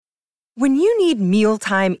When you need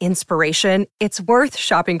mealtime inspiration, it's worth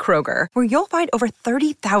shopping Kroger, where you'll find over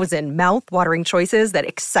 30,000 mouth-watering choices that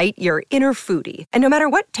excite your inner foodie. And no matter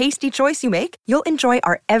what tasty choice you make, you'll enjoy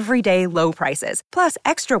our everyday low prices, plus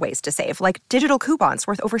extra ways to save, like digital coupons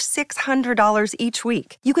worth over $600 each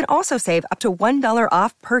week. You can also save up to $1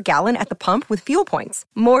 off per gallon at the pump with fuel points.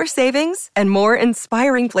 More savings and more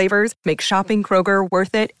inspiring flavors make shopping Kroger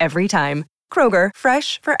worth it every time. Kroger,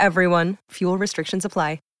 fresh for everyone. Fuel restrictions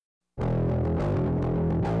apply.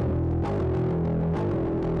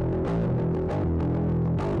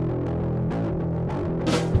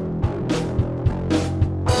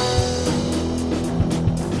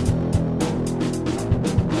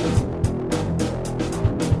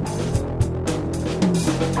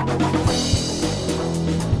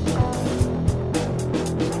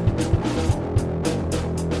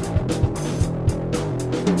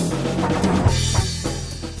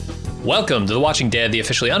 Welcome to The Walking Dead, the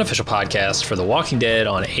officially unofficial podcast for The Walking Dead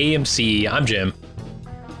on AMC. I'm Jim.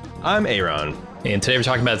 I'm Aaron. And today we're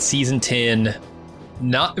talking about season 10.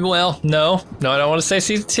 No, I don't want to say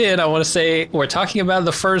season 10. I want to say we're talking about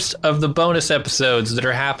the first of the bonus episodes that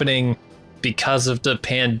are happening because of the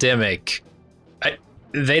pandemic.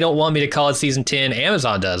 They don't want me to call it season 10.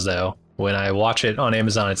 Amazon does, though. When I watch it on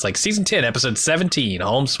Amazon, it's like season 10, episode 17,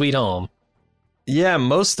 Home Sweet Home. Yeah,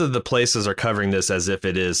 most of the places are covering this as if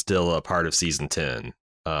it is still a part of season 10,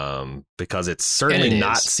 because it's certainly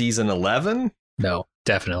not season 11. No,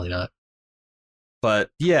 definitely not. But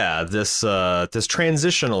yeah, this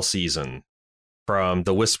transitional season from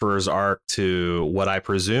the Whisperers arc to what I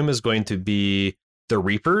presume is going to be the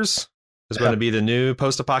Reapers is going to be the new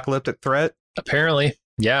post-apocalyptic threat. Apparently.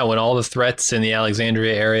 Yeah, when all the threats in the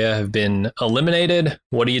Alexandria area have been eliminated,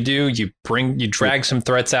 what do? You drag some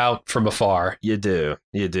threats out from afar. You do.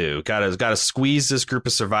 Gotta squeeze this group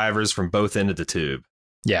of survivors from both ends of the tube.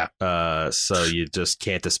 Yeah. So you just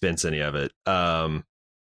can't dispense any of it.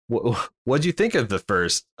 What'd you think of the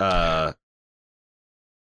first, I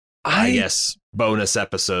guess, bonus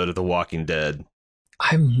episode of The Walking Dead?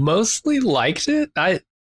 I mostly liked it. I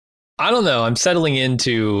don't know. I'm settling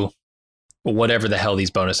into whatever the hell these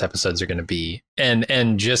bonus episodes are going to be.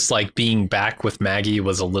 And just like being back with Maggie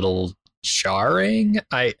was a little jarring.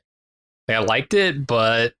 I liked it,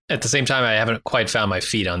 but at the same time, I haven't quite found my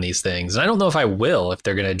feet on these things. And I don't know if I will, if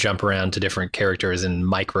they're going to jump around to different characters and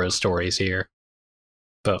micro stories here.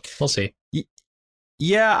 But we'll see.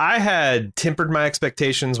 Yeah, I had tempered my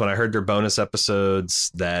expectations when I heard their bonus episodes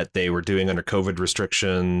that they were doing under COVID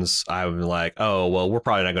restrictions. I was like, oh, well, we're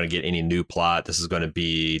probably not going to get any new plot. This is going to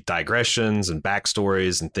be digressions and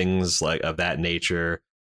backstories and things like of that nature.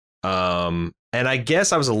 And I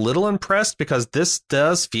guess I was a little impressed because this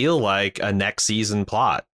does feel like a next season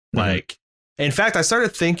plot. Mm-hmm. Like, in fact, I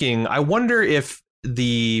started thinking, I wonder if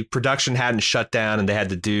the production hadn't shut down and they had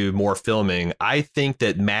to do more filming. I think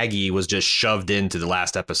that Maggie was just shoved into the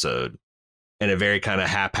last episode in a very kind of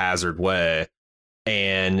haphazard way.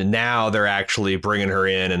 And now they're actually bringing her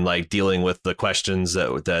in and like dealing with the questions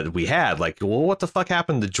that we had, like, well, what the fuck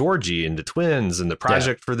happened to Georgie and the twins and the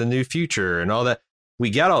project for the new future and all that?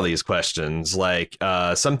 We got all these questions, like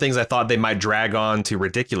some things I thought they might drag on to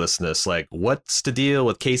ridiculousness. Like, what's the deal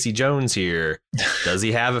with Casey Jones here? Does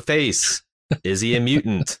he have a face? Is he a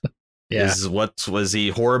mutant? Yeah. Was he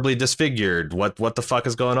horribly disfigured? What the fuck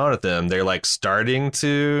is going on with them? They're like starting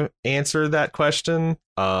to answer that question.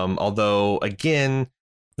 Although, again,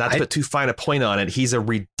 not to put too fine a point on it, he's a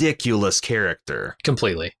ridiculous character.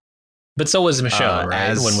 Completely. But so was Michonne,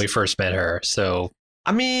 right? When we first met her. So,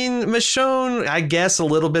 I mean, Michonne, I guess a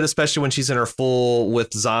little bit, especially when she's in her full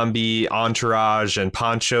with zombie entourage and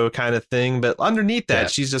poncho kind of thing. But underneath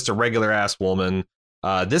that, she's just a regular ass woman.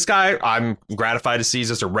 This guy, I'm gratified to see, he's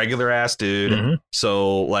just a regular ass dude. Mm-hmm.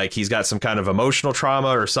 So like he's got some kind of emotional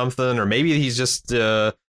trauma or something, or maybe he's just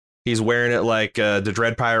he's wearing it like the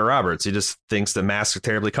Dread Pirate Roberts. He just thinks that masks are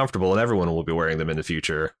terribly comfortable and everyone will be wearing them in the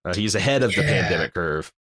future. He's ahead of the pandemic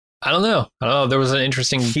curve. I don't know. There was an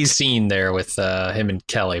interesting scene there with him and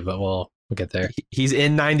Kelly, but we'll get there. He's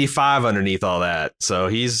in 95 underneath all that, so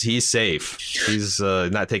he's safe. He's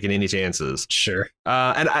not taking any chances. Sure.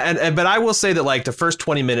 But I will say that like the first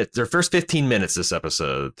 20 minutes, or first 15 minutes this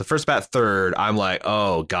episode, the first about third, I'm like,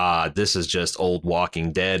 oh god, this is just old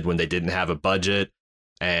Walking Dead when they didn't have a budget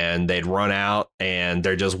and they'd run out and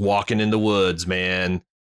they're just walking in the woods, man.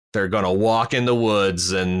 They're going to walk in the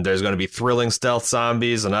woods and there's going to be thrilling stealth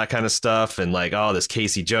zombies and that kind of stuff. And like, oh, this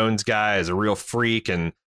Casey Jones guy is a real freak.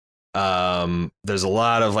 And there's a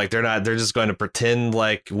lot of like, they're just going to pretend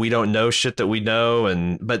like we don't know shit that we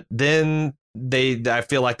know. But then I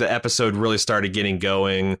feel like the episode really started getting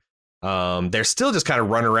going They're still just kind of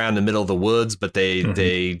running around in the middle of the woods, but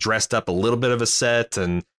they dressed up a little bit of a set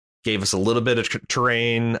and gave us a little bit of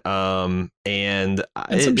terrain. And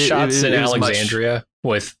some shots in Alexandria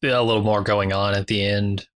with a little more going on at the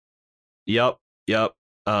end. Yep.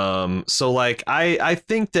 So like, I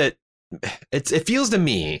think that it feels to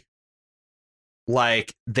me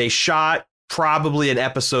like they shot probably an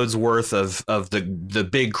episode's worth of the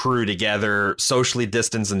big crew together, socially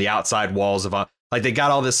distanced in the outside walls of, like, they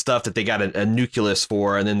got all this stuff that they got a nucleus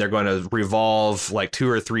for, and then they're going to revolve like 2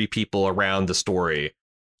 or 3 people around the story.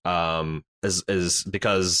 Is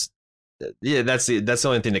because that's the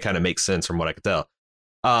only thing that kind of makes sense from what I could tell.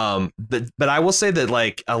 But I will say that,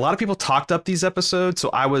 like, a lot of people talked up these episodes, so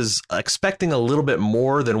I was expecting a little bit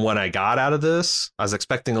more than what I got out of this. I was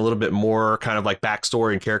expecting a little bit more kind of like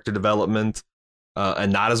backstory and character development,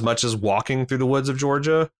 and not as much as walking through the woods of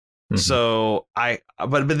Georgia. So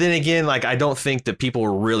but then again, like, I don't think that people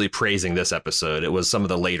were really praising this episode. It was some of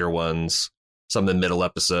the later ones, some of the middle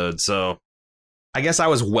episodes. So I guess I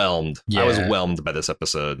was whelmed. Yeah. I was whelmed by this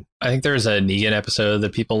episode. I think there's a Negan episode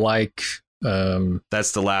that people like.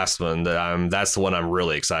 That's the last one that's the one I'm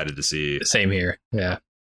really excited to see. Same here. Yeah.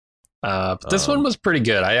 But this one was pretty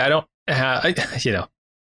good. I don't have,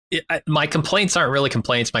 my complaints aren't really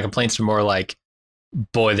complaints. My complaints are more like,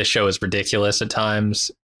 boy, this show is ridiculous at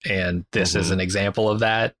times. And this is an example of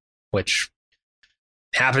that, which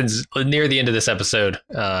happens near the end of this episode.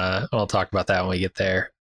 I'll talk about that when we get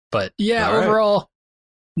there. But yeah, overall,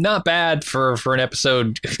 not bad for an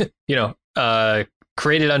episode,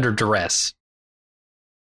 created under duress.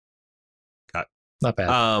 Not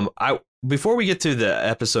bad. Before we get to the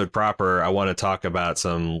episode proper, I want to talk about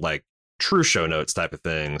some like true show notes type of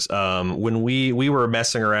things. When we were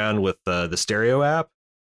messing around with the Stereo app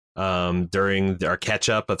during our catch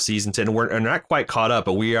up of season 10, we're not quite caught up,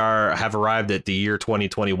 but we have arrived at the year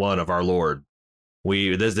 2021 of our Lord.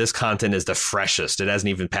 This content is the freshest. It hasn't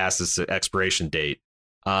even passed its expiration date.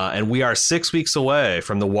 And we are 6 weeks away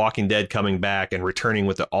from The Walking Dead coming back and returning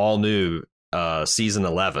with the all new season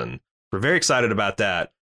 11. We're very excited about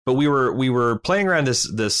that. But we were playing around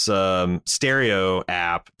this Stereo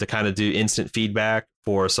app to kind of do instant feedback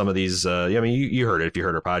for some of these. You heard it if you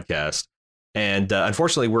heard our podcast. And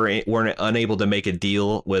unfortunately, we're unable to make a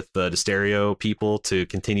deal with the Stereo people to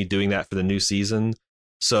continue doing that for the new season.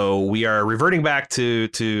 So we are reverting back to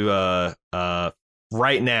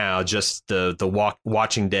right now, just the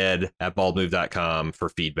Watching Dead at baldmove.com for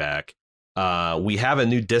feedback. We have a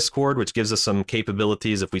new Discord, which gives us some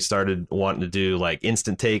capabilities if we started wanting to do like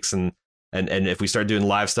instant takes and if we start doing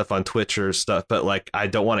live stuff on Twitch or stuff. But like, I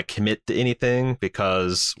don't want to commit to anything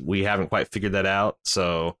because we haven't quite figured that out.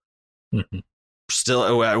 So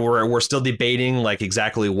we're still debating like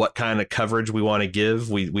exactly what kind of coverage we want to give.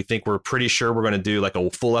 We think we're pretty sure we're going to do like a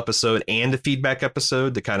full episode and a feedback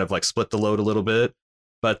episode to kind of like split the load a little bit.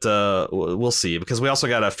 But we'll see, because we also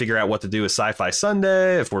got to figure out what to do with Sci-Fi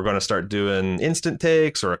Sunday, if we're going to start doing instant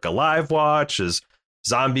takes or like a live watch, is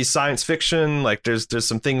zombie science fiction. Like there's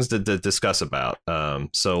some things to discuss about.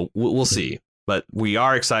 So we'll see. But we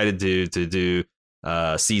are excited to do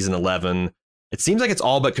season 11. It seems like it's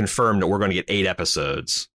all but confirmed that we're going to get 8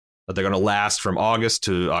 episodes. That they're going to last from August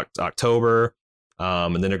to October.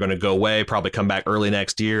 And then they're going to go away, probably come back early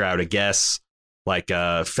next year, I would guess. Like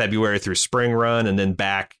February through spring run, and then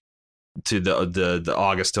back to the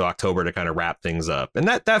August to October to kind of wrap things up. And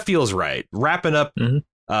that feels right. Wrapping up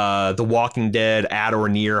The Walking Dead at or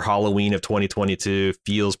near Halloween of 2022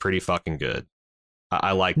 feels pretty fucking good.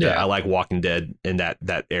 I like that. I like Walking Dead in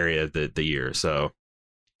that area of the year. So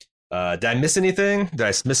did I miss anything? Did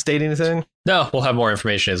I misstate anything? No, we'll have more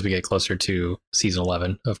information as we get closer to season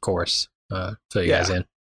 11, of course. Fill you guys in.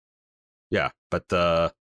 Yeah,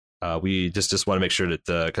 but we just want to make sure that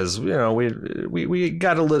because we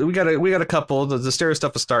got a couple. The Stereo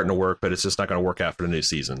stuff is starting to work, but it's just not going to work out for the new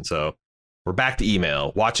season. So we're back to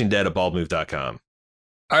email, watchingdead@baldmove.com.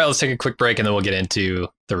 All right, let's take a quick break and then we'll get into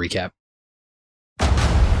the recap.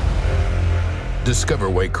 Discover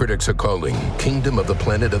why critics are calling Kingdom of the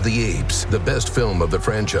Planet of the Apes the best film of the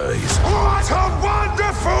franchise. What a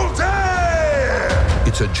wonderful day!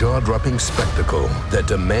 It's a jaw-dropping spectacle that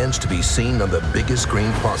demands to be seen on the biggest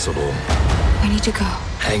screen possible. We need to go.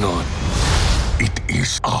 Hang on. It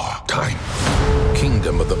is our time.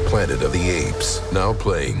 Kingdom of the Planet of the Apes. Now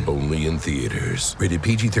playing only in theaters. Rated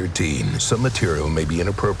PG-13. Some material may be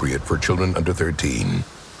inappropriate for children under 13.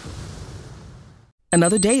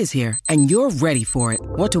 Another day is here, and you're ready for it.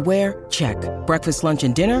 What to wear? Check. Breakfast, lunch,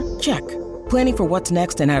 and dinner? Check. Planning for what's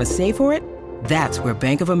next and how to save for it? That's where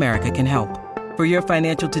Bank of America can help. For your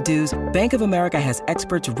financial to-dos, Bank of America has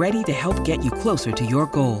experts ready to help get you closer to your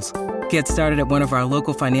goals. Get started at one of our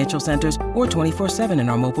local financial centers or 24/7 in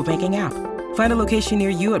our mobile banking app. Find a location near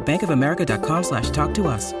you at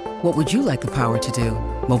bankofamerica.com/talktous. What would you like the power to do?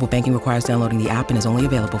 Mobile banking requires downloading the app and is only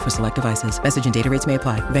available for select devices. Message and data rates may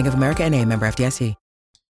apply. Bank of America NA, member FDIC.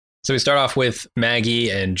 So we start off with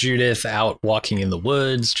Maggie and Judith out walking in the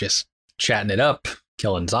woods, just chatting it up,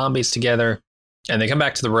 killing zombies together. And they come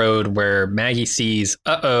back to the road where Maggie sees,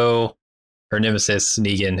 her nemesis,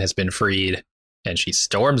 Negan, has been freed, and she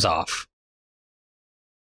storms off.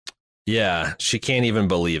 Yeah, she can't even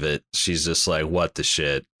believe it. She's just like, what the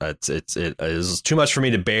shit? It is too much for me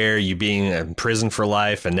to bear, you being in prison for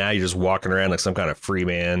life, and now you're just walking around like some kind of free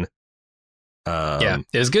man. Yeah,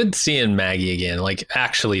 it was good seeing Maggie again, like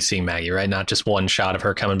actually seeing Maggie, right? Not just one shot of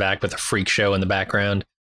her coming back with a freak show in the background.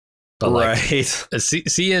 But like,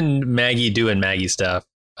 seeing Maggie doing Maggie stuff.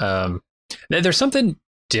 There's something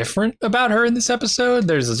different about her in this episode.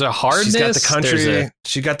 There's a hardness. She's got the country.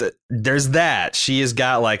 There's that. She has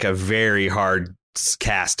got like a very hard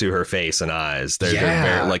cast to her face and eyes. They're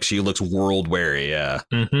very, like she looks world weary. Yeah.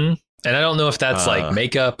 Mm-hmm. And I don't know if that's like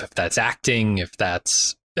makeup, if that's acting, if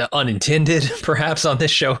that's unintended, perhaps on this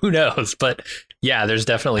show. Who knows? But yeah, there's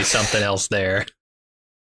definitely something else there.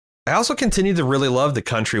 I also continue to really love the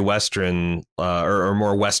country western or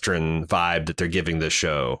more western vibe that they're giving this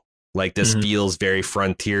show. Like this feels very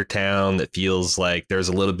frontier town. It feels like there's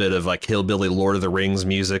a little bit of like hillbilly Lord of the Rings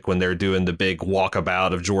music when they're doing the big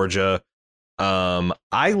walkabout of Georgia.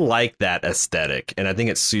 I like that aesthetic, and I think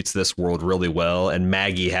it suits this world really well. And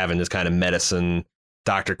Maggie having this kind of medicine,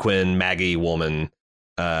 Dr. Quinn, Maggie woman,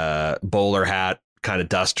 bowler hat, kind of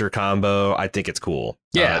duster combo. I think it's cool.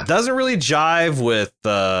 Yeah. It doesn't really jive with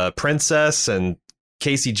Princess and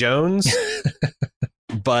Casey Jones,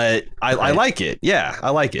 but I like it. Yeah,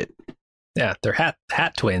 I like it. Yeah, they're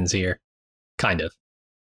hat twins here, kind of.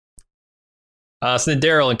 So then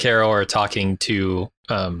Daryl and Carol are talking to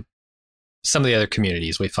some of the other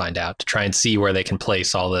communities, we find out, to try and see where they can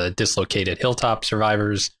place all the dislocated Hilltop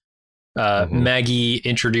survivors. Maggie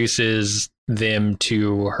introduces them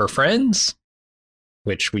to her friends,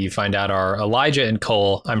 which we find out are Elijah and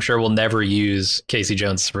Cole. I'm sure we'll never use Casey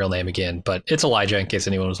Jones' real name again, but it's Elijah in case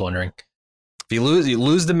anyone was wondering. If you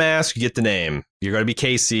lose the mask, you get the name. You're going to be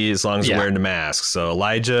Casey as long as you're wearing the mask. So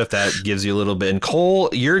Elijah, if that gives you a little bit. And Cole,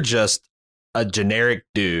 you're just a generic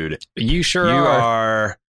dude. You sure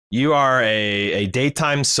are. You are a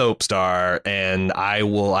daytime soap star, and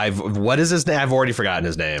what is his name? I've already forgotten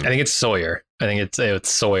his name. I think it's Sawyer. I think it's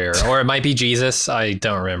Sawyer, or it might be Jesus. I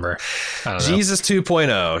don't remember. I don't know. Jesus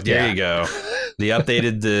 2.0. There you go. They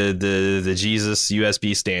updated the Jesus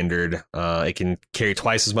USB standard. It can carry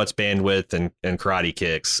twice as much bandwidth and karate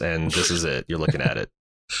kicks, and this is it. You're looking at it.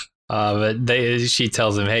 But she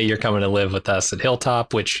tells him, "Hey, you're coming to live with us at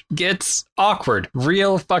Hilltop," which gets awkward,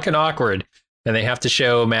 real fucking awkward. And they have to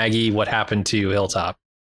show Maggie what happened to Hilltop.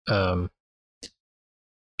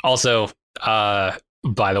 Also, by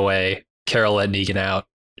the way, Carol let Negan out.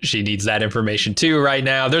 She needs that information too right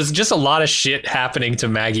now. There's just a lot of shit happening to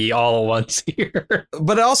Maggie all at once here.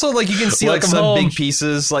 But also, like, you can see like some big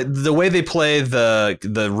pieces, like the way they play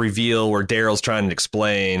the reveal where Daryl's trying to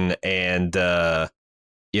explain, and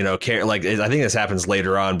like I think this happens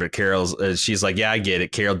later on, but she's like, yeah, I get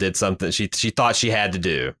it. Carol did something she thought she had to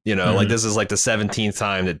do. Like this is like the 17th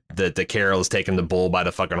time that Carol has taken the bull by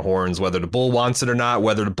the fucking horns, whether the bull wants it or not,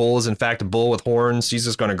 whether the bull is in fact a bull with horns. She's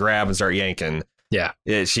just going to grab and start yanking. Yeah,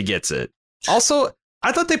 she gets it. Also,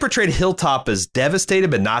 I thought they portrayed Hilltop as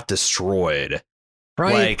devastated but not destroyed.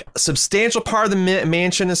 Right. Like a substantial part of the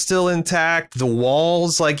mansion is still intact. The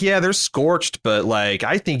walls, like, yeah, they're scorched, but like,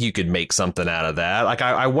 I think you could make something out of that. Like,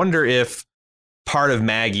 I wonder if part of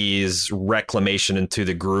Maggie's reclamation into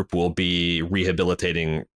the group will be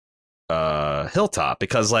rehabilitating Hilltop,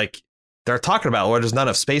 because like they're talking about, well, there's not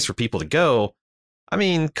enough space for people to go. I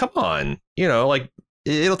mean, come on, like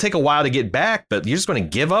it'll take a while to get back, but you're just going to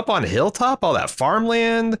give up on Hilltop, all that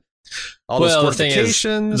farmland. Those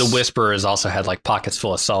fortifications. The Whisperers also had like pockets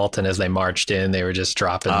full of salt, and as they marched in, they were just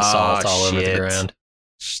dropping salt all over the ground.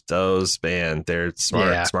 Those, man, they're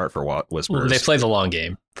smart for Whisperers. They play the long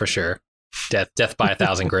game for sure. Death by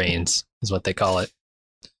 1,000 grains is what they call it.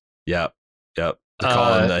 Yep. They're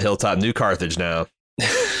calling the Hilltop New Carthage now.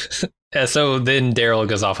 So then Daryl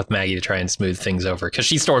goes off with Maggie to try and smooth things over, because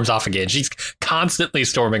she storms off again. She's constantly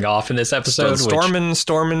storming off in this episode.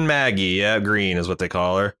 Storming Maggie. Yeah, Green is what they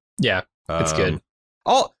call her. Yeah, it's good.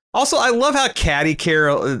 Also, I love how catty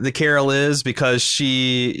Carol is, because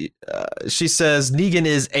she says Negan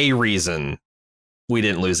is a reason we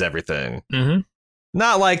didn't lose everything. Mm-hmm.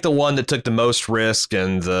 Not like the one that took the most risk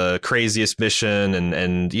and the craziest mission,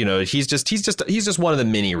 and you know, he's just one of the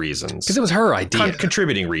many reasons. Because it was her idea.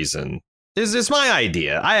 Contributing reason. It's my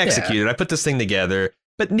idea. I executed. I put this thing together.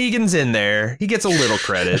 But Negan's in there. He gets a little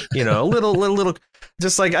credit, you know, a little.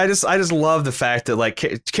 Just like I just love the fact that like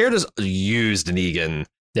Cara just used Negan.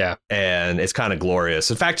 Yeah, and it's kind of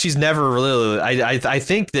glorious. In fact, she's never really. I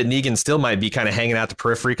think that Negan still might be kind of hanging out the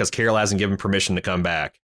periphery because Carol hasn't given permission to come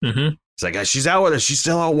back. Mm-hmm. It's like she's out with us. She's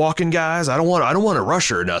still out walking, guys. I don't want to rush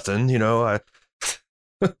her or nothing, you know.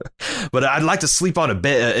 But I'd like to sleep on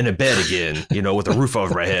in a bed again, you know, with a roof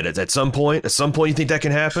over my head. At some point, you think that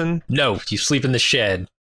can happen? No, you sleep in the shed.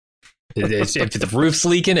 If the roof's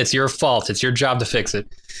leaking, it's your fault. It's your job to fix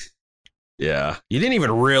it. Yeah, you didn't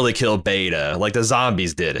even really kill Beta. Like the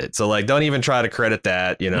zombies did it. So like, don't even try to credit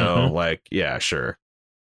that. You know, like, yeah, sure.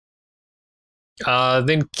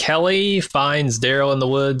 Then Kelly finds Daryl in the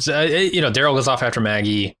woods. You know, Daryl goes off after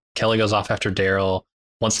Maggie. Kelly goes off after Daryl.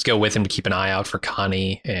 Wants to go with him to keep an eye out for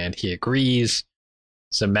Connie, and he agrees.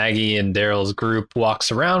 So Maggie and Daryl's group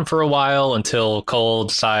walks around for a while until Cole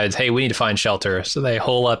decides, hey, we need to find shelter. So they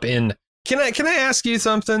hole up in. Can I ask you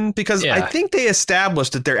something? Because I think they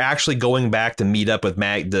established that they're actually going back to meet up with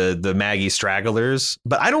the Maggie stragglers,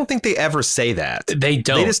 but I don't think they ever say that. They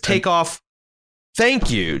don't. They just take off.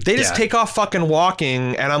 Thank you. They just take off fucking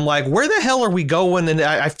walking. And I'm like, where the hell are we going? And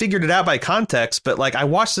I figured it out by context. But like, I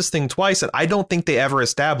watched this thing twice and I don't think they ever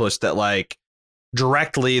established that like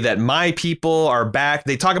directly that my people are back.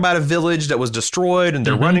 They talk about a village that was destroyed and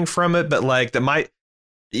they're running from it. But like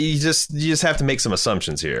you just have to make some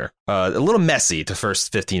assumptions here. A little messy the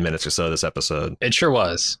first 15 minutes or so of this episode. It sure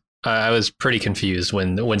was. I was pretty confused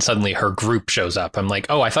when suddenly her group shows up. I'm like,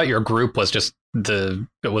 oh, I thought your group was just it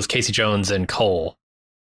was Casey Jones and Cole.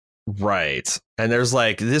 Right. And there's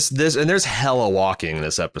like this and there's hella walking in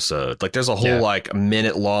this episode. Like there's a whole like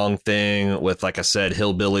minute long thing with, like I said,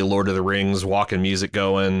 hillbilly Lord of the Rings walking music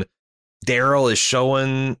going. Daryl is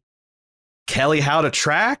showing Kelly how to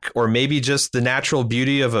track, or maybe just the natural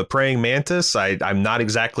beauty of a praying mantis. I'm not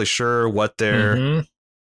exactly sure what they're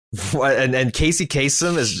and Casey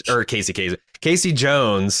Jones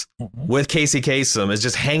with Casey Kasem is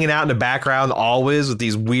just hanging out in the background always with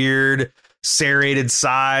these weird serrated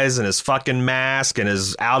sighs and his fucking mask and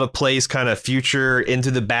his out of place kind of future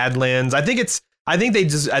Into the Badlands. I think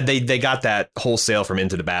they got that wholesale from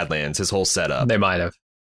Into the Badlands, his whole setup. They might have.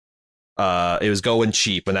 It was going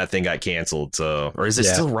cheap when that thing got canceled. So, or is it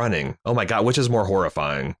still running? Oh my God, which is more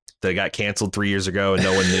horrifying? That it got canceled 3 years ago and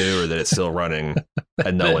no one knew, or that it's still running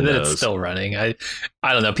and no one knows? It's still running. I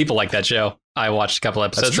don't know. People like that show. I watched a couple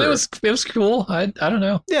episodes. It was cool. I don't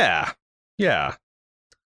know. Yeah.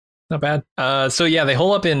 Not bad. So yeah, they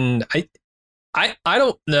hole up in. I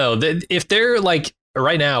don't know if they're like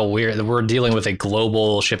right now we're dealing with a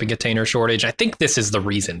global shipping container shortage. I think this is the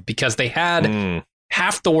reason, because they had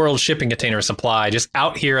half the world's shipping container supply just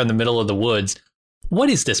out here in the middle of the woods.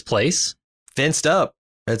 What is this place? Fenced up.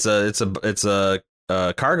 It's a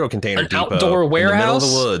cargo container depot, outdoor warehouse in the middle of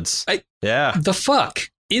the woods. The fuck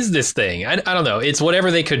is this thing? I don't know. It's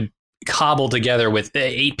whatever they could cobble together with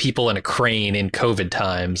 8 people in a crane in COVID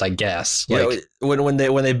times, I guess. Like, when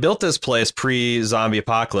they built this place pre-zombie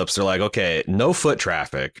apocalypse, they're like, okay, no foot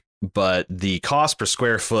traffic, but the cost per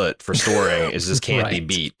square foot for storing can't be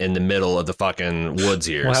beat in the middle of the fucking woods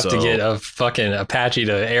here. We'll have to get a fucking Apache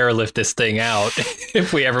to airlift this thing out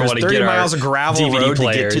if we ever want to get our 30 miles of gravel DVD road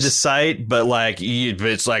players to get to the site, but like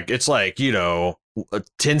it's like you know,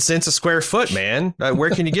 10 cents a square foot, man.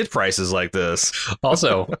 Where can you get prices like this?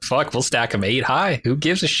 Also, fuck, we'll stack them 8 high. Who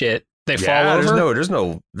gives a shit? They fall over.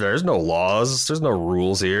 There's no laws. There's no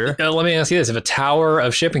rules here. Let me ask you this: if a tower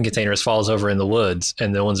of shipping containers falls over in the woods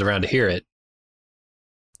and no one's around to hear it,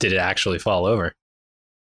 did it actually fall over?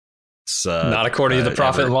 Not according to the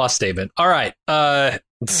profit and loss statement. All right. I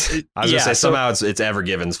was gonna say somehow it's Ever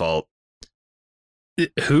Given's fault.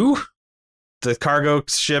 Who? The cargo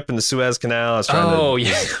ship in the Suez Canal. I was trying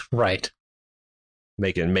right.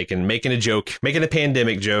 Making a joke, making a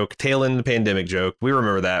pandemic joke, tail end the pandemic joke. We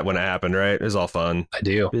remember that when it happened, right? It was all fun. I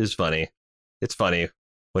do. It is funny. It's funny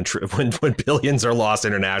when billions are lost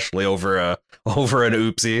internationally over an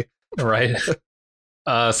oopsie, right?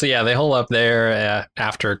 So yeah, they hole up there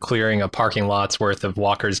after clearing a parking lot's worth of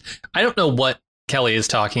walkers. I don't know what Kelly is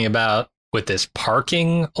talking about with this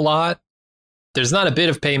parking lot. There's not a bit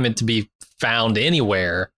of pavement to be found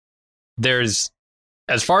anywhere. There's,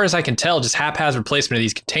 as far as I can tell, just haphazard placement of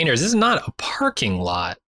these containers. This is not a parking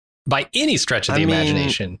lot by any stretch of the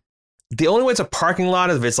imagination. The only way it's a parking lot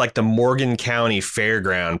is if it's like the Morgan County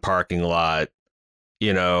Fairground parking lot,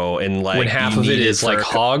 you know, and like when half of it is like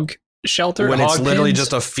hog shelter when it's literally pens?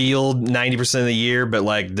 just a field 90% of the year, but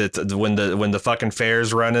like when the fucking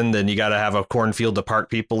fair's running, then you got to have a cornfield to park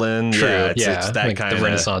people in. True, It's that like kind the of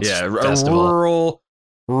Renaissance a Festival.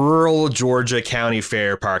 rural Georgia County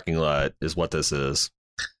Fair parking lot is what this is.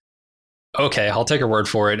 Okay, I'll take her word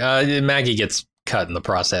for it. Maggie gets cut in the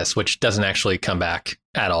process, which doesn't actually come back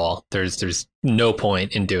at all. There's no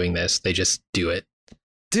point in doing this. They just do it.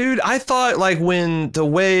 Dude, I thought like when the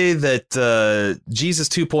way that Jesus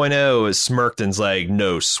 2.0 is smirked and's like,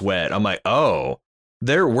 no sweat. I'm like, oh,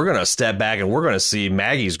 we're going to step back and we're going to see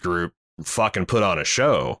Maggie's group fucking put on a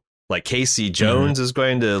show. Like Casey Jones is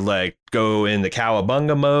going to like go in the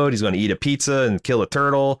cowabunga mode. He's going to eat a pizza and kill a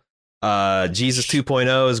turtle. Jesus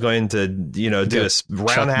 2.0 is going to, do a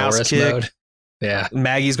roundhouse kick. Mode. Yeah.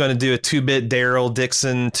 Maggie's going to do a 2-bit Daryl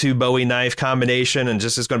Dixon 2 Bowie knife combination and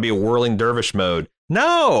just is going to be a whirling dervish mode.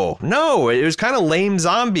 No, it was kind of lame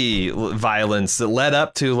zombie violence that led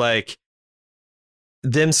up to like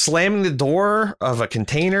them slamming the door of a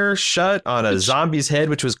container shut on a zombie's head,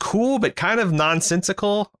 which was cool, but kind of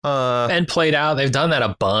nonsensical. And played out. They've done that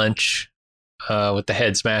a bunch with the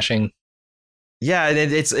head smashing. Yeah,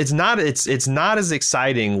 and it's not as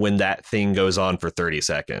exciting when that thing goes on for 30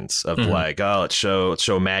 seconds of like, oh, let's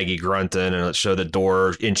show Maggie grunting and let's show the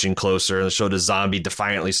door inching closer and let's show the zombie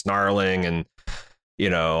defiantly snarling and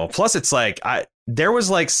plus it's like there was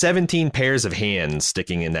like 17 pairs of hands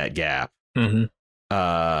sticking in that gap. And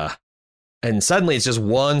suddenly it's just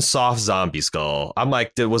one soft zombie skull. I'm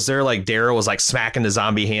like, was there like Daryl was like smacking the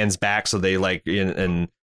zombie hands back so they like and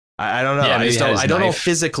I don't know. Yeah, I don't know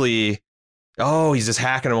physically. Oh, he's just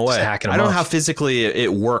hacking them away. I don't know how physically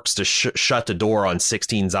it works to shut the door on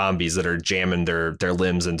 16 zombies that are jamming their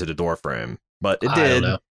limbs into the door frame. But it did. I don't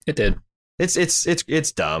know. It did.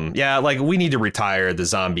 It's dumb. Yeah, like we need to retire the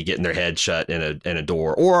zombie getting their head shut in a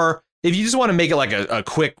door. Or if you just want to make it like a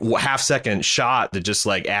quick half-second shot to just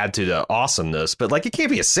like add to the awesomeness, but like it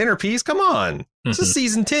can't be a centerpiece. Come on. This is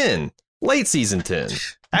season 10. Late season 10.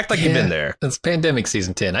 Act like you've been there. It's pandemic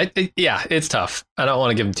season 10. It's tough. I don't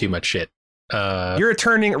want to give them too much shit. You're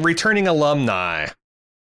returning alumnus,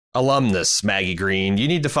 Maggie Green. You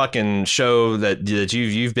need to fucking show that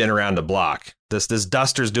you've been around the block. This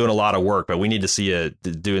Duster's doing a lot of work, but we need to see you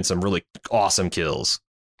doing some really awesome kills.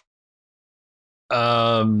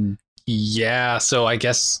 Yeah. So I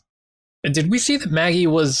guess did we see that Maggie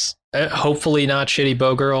was hopefully not shitty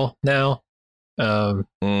bow girl now? In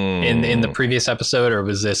the previous episode, or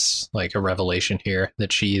was this like a revelation here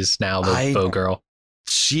that she's now the bow girl?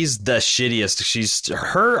 She's the shittiest.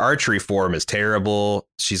 Her archery form is terrible.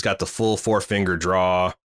 She's got the full 4-finger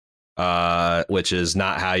draw, which is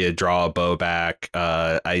not how you draw a bow back.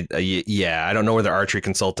 I don't know where the archery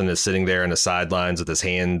consultant is sitting there in the sidelines with his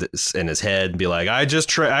hand in his head and be like, I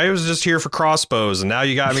was just here for crossbows and now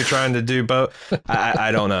you got me trying to do bow.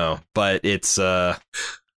 I don't know, but it's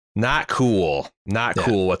not cool. Not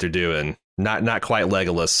cool what they're doing. Not quite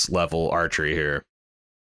Legolas level archery here.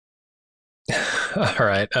 All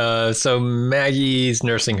right. So Maggie's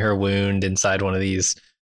nursing her wound inside one of these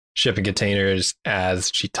shipping containers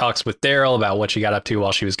as she talks with Daryl about what she got up to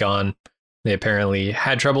while she was gone. They apparently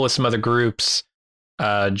had trouble with some other groups.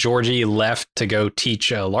 Georgie left to go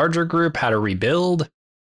teach a larger group how to rebuild.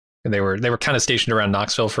 And they were kind of stationed around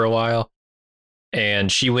Knoxville for a while.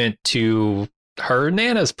 And she went to her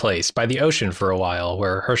Nana's place by the ocean for a while,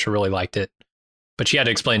 where Herschel really liked it. But she had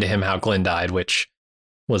to explain to him how Glenn died, which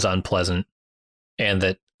was unpleasant.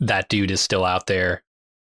 And that dude is still out there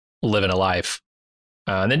living a life.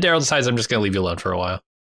 And then Daryl decides, I'm just going to leave you alone for a while.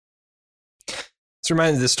 This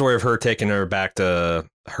reminds me, the story of her taking her back to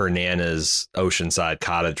her Nana's oceanside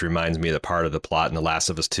cottage reminds me of the part of the plot in The Last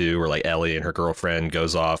of Us 2 where like Ellie and her girlfriend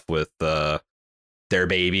goes off with their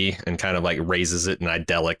baby and kind of like raises it in an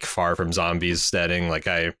idyllic, far from zombies setting. Like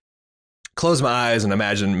I close my eyes and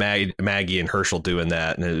imagine Maggie and Herschel doing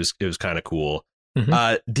that, and it was kind of cool.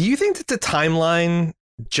 Mm-hmm. Do you think that the timeline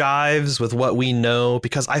jives with what we know?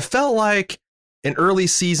 Because I felt like in early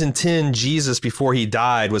season 10, Jesus, before he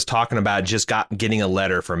died, was talking about just getting a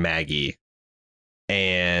letter from Maggie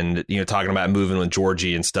and, talking about moving with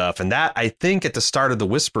Georgie and stuff. And that, I think, at the start of the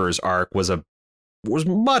Whisperers arc was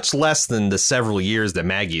much less than the several years that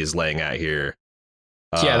Maggie is laying out here.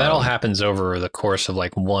 Yeah, that all happens over the course of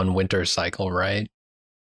like one winter cycle, right?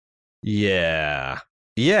 Yeah.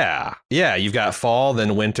 You've got fall,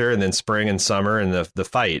 then winter, and then spring and summer, and the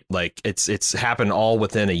fight. Like it's happened all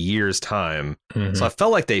within a year's time. Mm-hmm. So I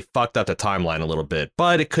felt like they fucked up the timeline a little bit.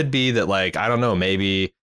 But it could be that, like, I don't know,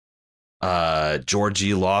 maybe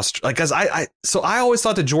Georgie lost, like, cause I always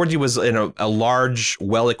thought that Georgie was in a large,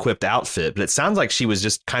 well-equipped outfit, but it sounds like she was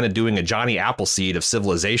just kind of doing a Johnny Appleseed of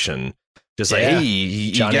civilization. Just like, hey,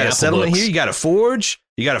 you got a settlement here, you got a forge,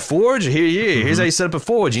 here's how you set up a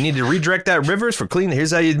forge. You need to redirect that rivers for clean.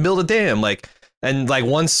 Here's how you build a dam. Like, and like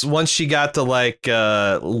once she got to like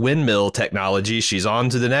windmill technology, she's on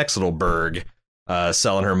to the next little burg.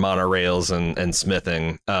 Selling her monorails and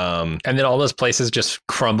smithing. And then all those places just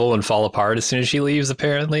crumble and fall apart as soon as she leaves,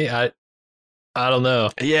 apparently. I don't know.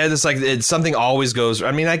 Yeah, it's like something always goes.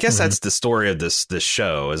 I mean, I guess that's the story of this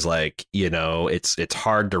show is like, you know, it's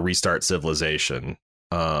hard to restart civilization.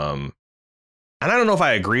 And I don't know if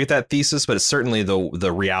I agree with that thesis, but it's certainly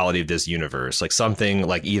the reality of this universe. Like something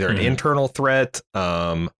like either an internal threat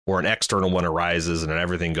or an external one arises and then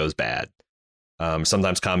everything goes bad.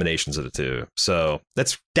 Sometimes combinations of the two. So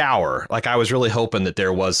that's dour. Like I was really hoping that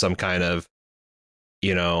there was some kind of,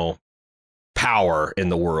 you know, power in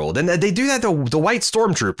the world. And they do that to the white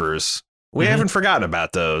stormtroopers. We haven't forgotten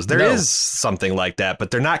about those. There is something like that, but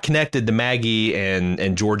they're not connected to Maggie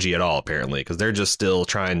and Georgie at all, apparently, because they're just still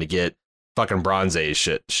trying to get fucking Bronze Age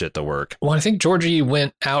shit to work. Well, I think Georgie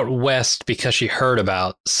went out west because she heard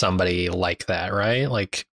about somebody like that, right?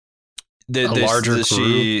 Like a larger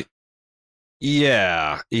group.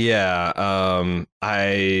 Yeah.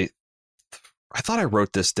 I thought I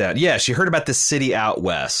wrote this down. Yeah, she heard about this city out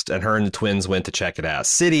west, and her and the twins went to check it out.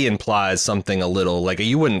 City implies something a little like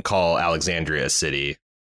you wouldn't call Alexandria a city,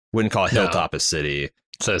 wouldn't call Hilltop a city.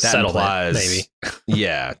 So settlement, maybe.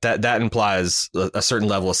 Yeah, that implies a certain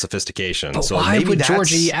level of sophistication. But so why maybe would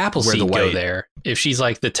Georgie Appleseed go there? If she's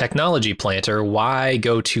like the technology planter, why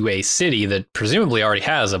go to a city that presumably already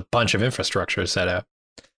has a bunch of infrastructure set up?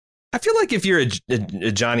 I feel like if you're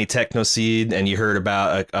a Johnny Technoseed and you heard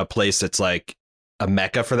about a place that's like a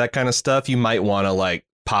mecca for that kind of stuff, you might want to like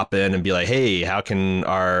pop in and be like, hey, how can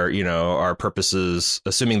our purposes,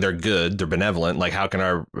 assuming they're good, they're benevolent, like how can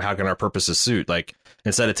our purposes suit? Like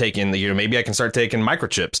instead of taking maybe I can start taking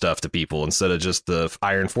microchip stuff to people instead of just the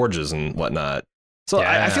iron forges and whatnot. So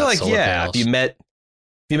I feel like, if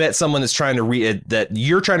you met someone that's trying to that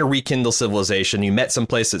you're trying to rekindle civilization, you met some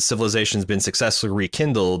place that civilization's been successfully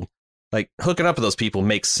rekindled, like hooking up with those people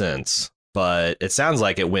makes sense. But it sounds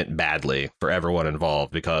like it went badly for everyone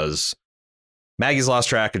involved because Maggie's lost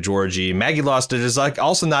track of Georgie. Maggie lost it. Is like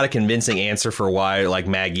also not a convincing answer for why like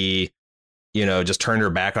Maggie, just turned her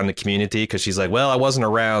back on the community, because she's like, well, I wasn't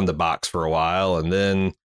around the box for a while. And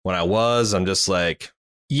then when I was, I'm just like,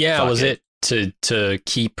 yeah, was it to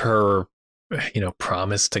keep her,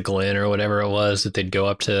 promise to Glenn or whatever it was that they'd go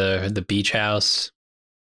up to the beach house?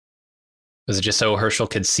 Was it just so Herschel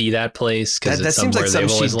could see that place? Because that seems like something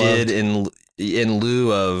she did in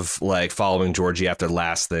lieu of like following Georgie after the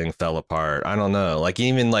last thing fell apart. I don't know. Like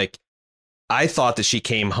even like I thought that she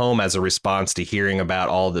came home as a response to hearing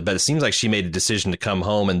about but it seems like she made a decision to come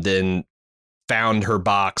home and then found her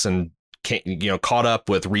box and caught up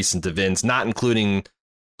with recent events, not including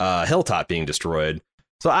Hilltop being destroyed.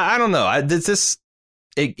 So I don't know.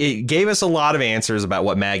 It gave us a lot of answers about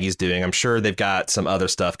what Maggie's doing. I'm sure they've got some other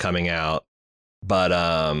stuff coming out. But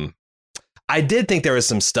I did think there was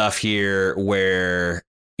some stuff here where,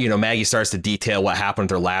 Maggie starts to detail what happened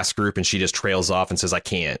with her last group and she just trails off and says, I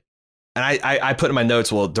can't. And I put in my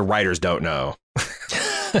notes, well, the writers don't know.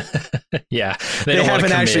 Yeah, they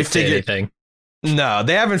haven't actually figured anything. No,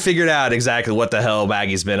 they haven't figured out exactly what the hell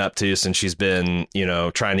Maggie's been up to since she's been,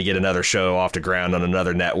 trying to get another show off the ground on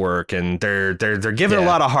another network. And they're giving a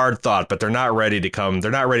lot of hard thought, but they're not ready to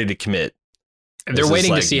commit. They're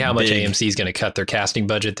waiting to see how much AMC is going to cut their casting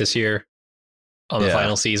budget this year on the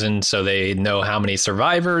final season. So they know how many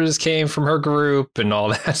survivors came from her group and all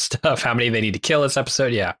that stuff, how many they need to kill this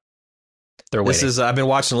episode. Yeah. They're waiting. I've been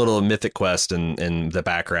watching a little Mythic Quest in the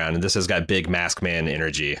background, and this has got big Masked Man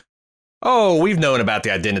energy. Oh, we've known about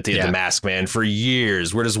the identity of the Masked Man for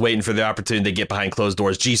years. We're just waiting for the opportunity to get behind closed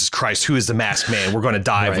doors. Jesus Christ, who is the Masked Man? We're going to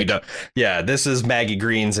die if we don't. Yeah, this is Maggie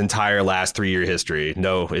Green's entire last 3-year history.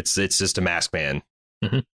 No, it's just a Masked Man.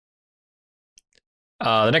 Mm-hmm.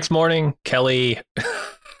 The next morning, Kelly,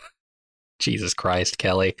 Jesus Christ,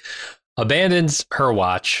 Kelly abandons her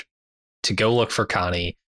watch to go look for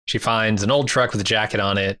Connie. She finds an old truck with a jacket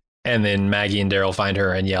on it, and then Maggie and Daryl find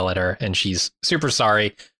her and yell at her, and she's super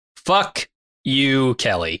sorry. Fuck you,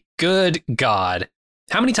 Kelly. Good God.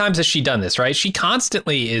 How many times has she done this, right? She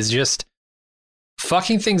constantly is just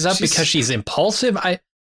fucking things up because she's impulsive. I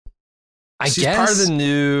she's guess. Part of the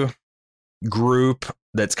new group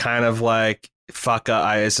that's kind of like fuck up.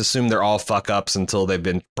 I assume they're all fuck ups until they've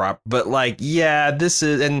been but like, yeah, this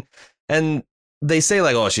is and they say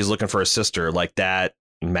like, oh, she's looking for a sister like that.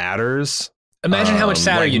 matters. Imagine how much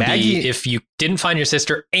sadder like you'd Maggie, be if you didn't find your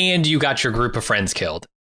sister and you got your group of friends killed.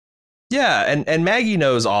 Yeah, and Maggie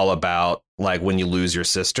knows all about like when you lose your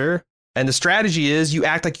sister. And the strategy is you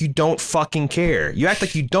act like you don't fucking care. You act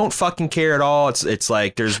like you don't fucking care at all. It's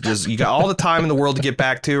like there's you got all the time in the world to get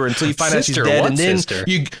back to her until you find out she's dead, and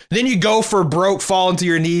then you go for broke, falling to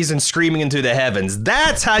your knees and screaming into the heavens.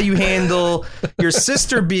 That's how you handle your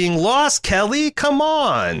sister being lost, Kelly. Come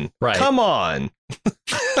on, right? Come on.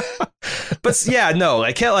 But yeah, no,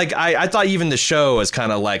 like I thought even the show was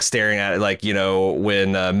kind of like staring at it, like, you know,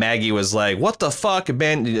 when Maggie was like, "What the fuck?" and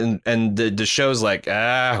the show's like,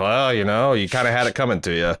 well, you know, you kind of had it coming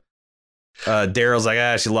to you. Daryl's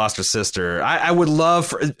like, she lost her sister. I would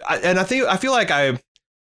love and I feel like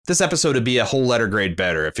this episode would be a whole letter grade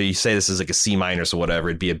better if you say this is like a C- or whatever.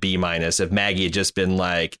 It'd be a B- if Maggie had just been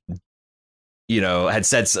like, you know, had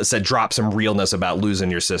said drop some realness about losing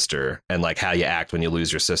your sister and like how you act when you lose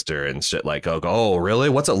your sister and shit, like, oh, really?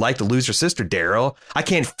 What's it like to lose your sister, Daryl? I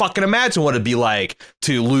can't fucking imagine what it'd be like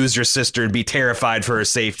to lose your sister and be terrified for her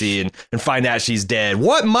safety and find out she's dead.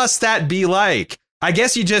 What must that be like? I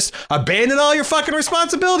guess you just abandon all your fucking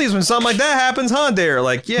responsibilities when something like that happens, huh, Daryl?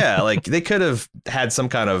 Like, yeah, like they could have had some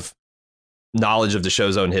kind of knowledge of the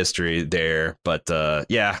show's own history there. But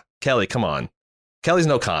yeah, Kelly, come on. Kelly's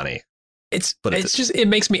no Connie. It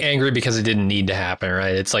makes me angry because it didn't need to happen,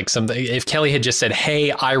 right? It's like something, if Kelly had just said,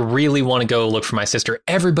 "Hey, I really want to go look for my sister,"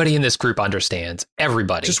 everybody in this group understands.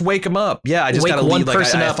 Everybody. Just wake him up. Yeah, I just wake gotta one lead, like,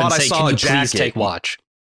 person up and say, "Can you please take watch?"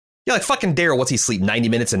 Yeah, like fucking Daryl, what's he sleep 90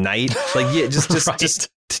 minutes a night? Like, yeah, just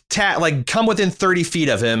right. Like come within 30 feet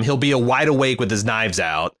of him. He'll be wide awake with his knives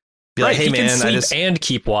out. Be like, "Hey, he man, can sleep and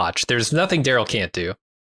keep watch. There's nothing Daryl can't do."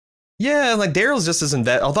 Yeah, like Daryl's just isn't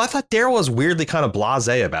that. Although I thought Daryl was weirdly kind of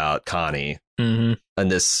blasé about Connie. Mm-hmm.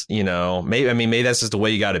 And this, you know, maybe that's just the way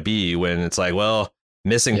you got to be when it's like, well,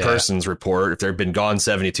 missing persons report if they've been gone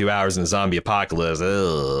 72 hours in the zombie apocalypse.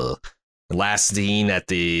 Ugh. Last seen at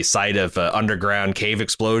the site of underground cave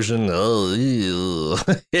explosion.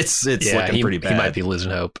 It's looking pretty bad. He might be losing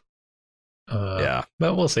hope. Yeah,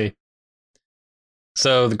 but we'll see.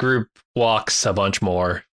 So the group walks a bunch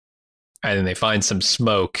more, and then they find some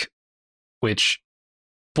smoke, which,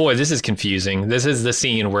 boy, this is confusing. This is the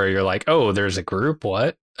scene where you're like, oh, there's a group?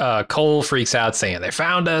 What? Cole freaks out saying they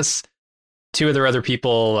found us. Two of their other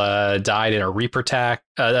people died in a Reaper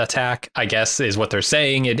attack, I guess is what they're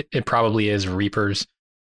saying. It probably is Reapers.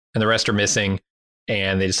 And the rest are missing.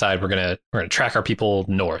 And they decide we're gonna track our people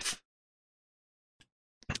north.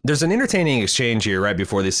 There's an entertaining exchange here right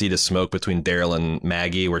before they see the smoke between Daryl and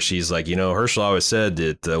Maggie, where she's like, you know, Herschel always said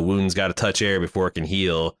that the wound's got to touch air before it can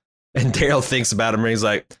heal. And Daryl thinks about him and he's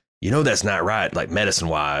like, you know, that's not right, like medicine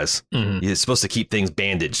wise. Mm-hmm. You're supposed to keep things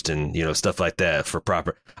bandaged and, you know, stuff like that for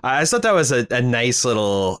proper. I thought that was a nice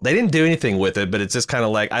little, they didn't do anything with it, but it's just kind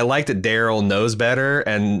of like, I like that Daryl knows better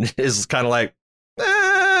and is kind of like,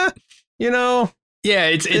 you know. Yeah,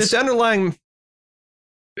 it's underlying.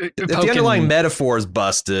 If the underlying metaphor is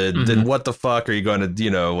busted, mm-hmm. then what the fuck are you going to,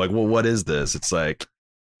 you know, like, well, what is this? It's like,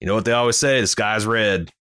 you know what they always say, the sky's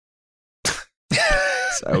red.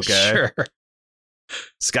 Okay. Sure.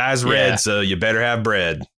 Sky's red, so you better have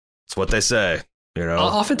bread. That's what they say. You know,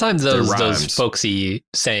 oftentimes those folksy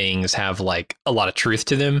sayings have like a lot of truth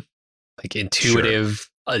to them, like intuitive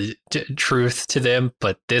truth to them.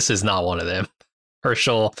 But this is not one of them.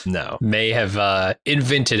 Herschel may have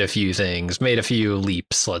invented a few things, made a few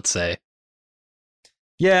leaps, let's say.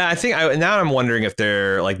 Yeah, I think now I'm wondering if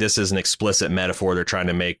they're like, this is an explicit metaphor they're trying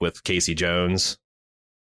to make with Casey Jones.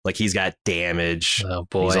 Like he's got damage. Oh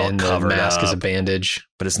boy, he's all and covered the mask up, is a bandage.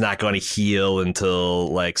 But it's not going to heal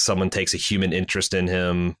until like someone takes a human interest in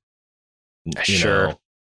him. Sure. Know.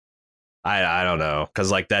 I don't know, because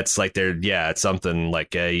like that's like it's something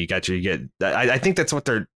like I think that's what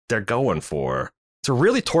they're going for. It's a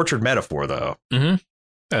really tortured metaphor, though. Mm-hmm.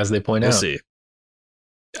 As they point out. We'll see.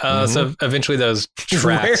 So eventually those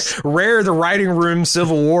tracks. Rare the writing room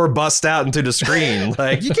Civil War bust out into the screen.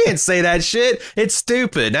 Like, you can't say that shit. It's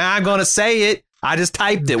stupid. Now I'm going to say it. I just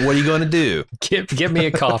typed it. What are you going to do? Give me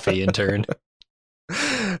a coffee, intern.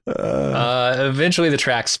 Eventually the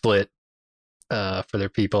tracks split for their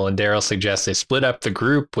people, and Daryl suggests they split up the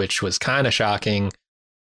group, which was kind of shocking.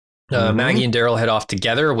 Maggie and Daryl head off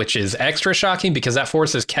together, which is extra shocking because that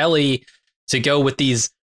forces Kelly to go with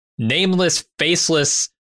these nameless, faceless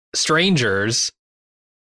strangers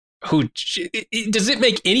who, does it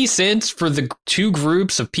make any sense for the two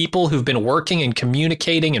groups of people who've been working and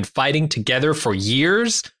communicating and fighting together for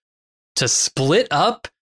years to split up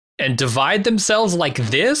and divide themselves like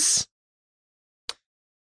this?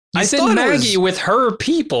 You send Maggie with her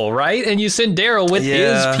people, right? And you send Daryl with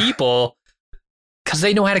his people because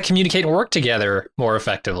they know how to communicate and work together more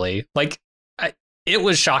effectively. Like, it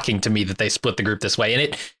was shocking to me that they split the group this way. And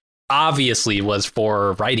it obviously was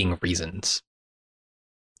for writing reasons.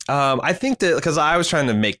 I think that because I was trying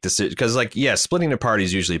to make this, because splitting the party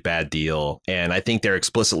is usually a bad deal. And I think they're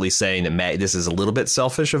explicitly saying that this is a little bit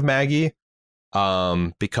selfish of Maggie.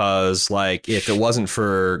 Because like if it wasn't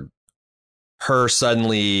for her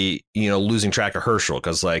suddenly, losing track of Herschel,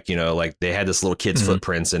 because like they had this little kid's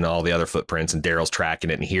footprints and all the other footprints, and Daryl's tracking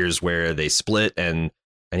it. And here's where they split. And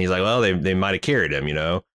he's like, well, they might have carried him,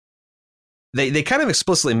 They kind of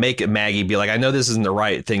explicitly make it Maggie be like, I know this isn't the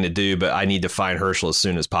right thing to do, but I need to find Herschel as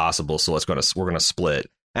soon as possible. So we're going to split.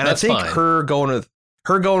 And that's I think fine. her going with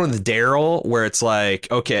Daryl, where it's like,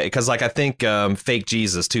 OK, because like I think Fake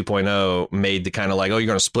Jesus 2.0 made the kind of like, oh, you're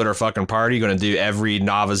going to split our fucking party. You're going to do every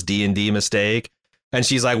novice D&D mistake. And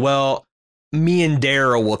she's like, well, me and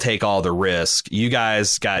Daryl will take all the risk. You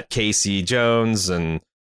guys got Casey Jones and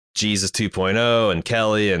Jesus 2.0 and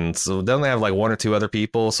Kelly, and so don't they have like one or two other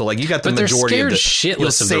people? So like you got the majority of the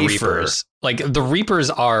shitless of the Reapers. Like the Reapers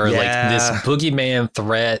are like this boogeyman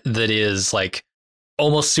threat that is like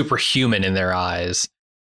almost superhuman in their eyes.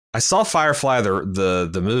 I saw Firefly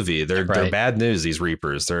the movie. They're bad news. These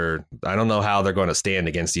Reapers. I don't know how they're going to stand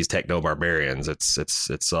against these techno barbarians.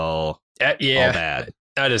 It's all bad.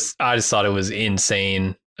 I just thought it was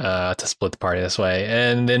insane to split the party this way,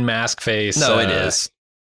 and then Mask Face. No, it is.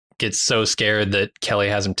 Gets so scared that Kelly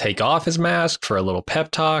has him take off his mask for a little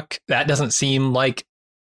pep talk. That doesn't seem like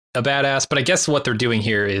a badass, but I guess what they're doing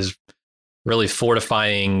here is really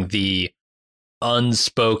fortifying the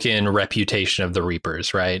unspoken reputation of the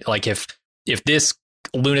Reapers, right? Like if this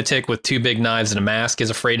lunatic with two big knives and a mask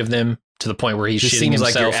is afraid of them to the point where he's shitting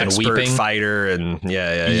himself and weeping, fighter, and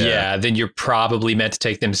then you're probably meant to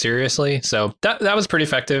take them seriously. So that was pretty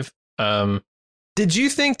effective. Did you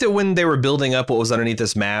think that when they were building up what was underneath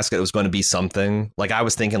this mask, it was going to be something? Like I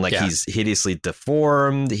was thinking like he's hideously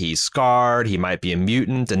deformed, he's scarred, he might be a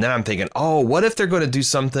mutant. And then I'm thinking, oh, what if they're going to do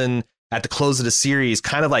something at the close of the series,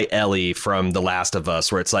 kind of like Ellie from The Last of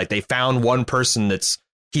Us, where it's like they found one person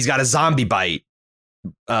he's got a zombie bite.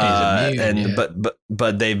 But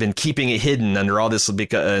they've been keeping it hidden under all this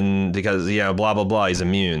because blah, blah, blah. He's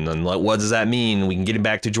immune. And like, what does that mean? We can get him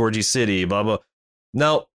back to Georgie City, blah, blah.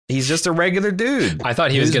 No. He's just a regular dude. I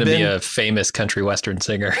thought he was going to be a famous country western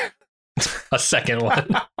singer. A second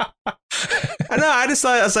one. I know. I just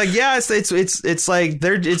thought I was like, yeah, it's like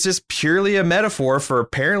it's just purely a metaphor for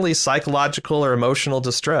apparently psychological or emotional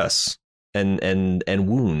distress and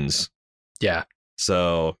wounds. Yeah.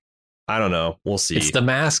 So I don't know. We'll see. It's the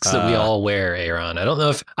masks that we all wear, Aaron. I don't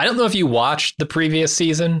know if you watched the previous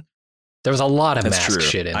season. There was a lot of mask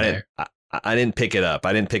shit in there. I didn't pick it up.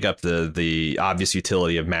 I didn't pick up the obvious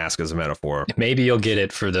utility of mask as a metaphor. Maybe you'll get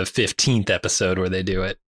it for the 15th episode where they do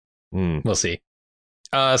it. We'll see.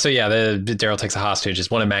 So yeah, Daryl takes a hostage. It's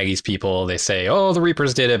one of Maggie's people. They say, oh, the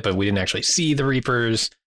Reapers did it, but we didn't actually see the Reapers.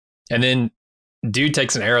 And then dude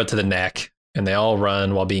takes an arrow to the neck and they all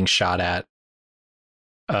run while being shot at.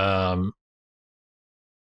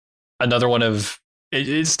 Another one of...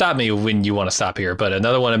 It stopped me when you want to stop here, but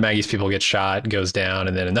another one of Maggie's people gets shot, goes down,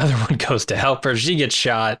 and then another one goes to help her. She gets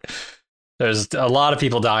shot. There's a lot of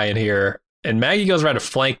people dying here. And Maggie goes around to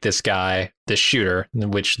flank this guy, this shooter, in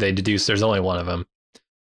which they deduce there's only one of them,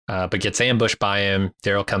 but gets ambushed by him.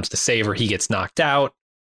 Daryl comes to save her. He gets knocked out.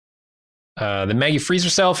 Then Maggie frees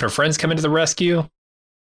herself. Her friends come into the rescue.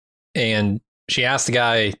 And she asks the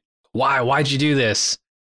guy, why'd you do this?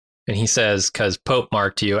 And he says, because Pope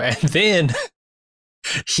marked you. And then...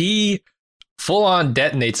 he full on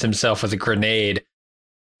detonates himself with a grenade.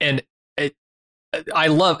 And I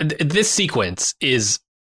love this sequence is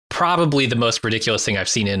probably the most ridiculous thing I've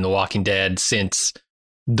seen in The Walking Dead since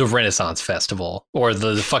the Renaissance Festival or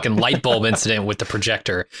the fucking light bulb incident with the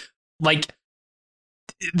projector. Like,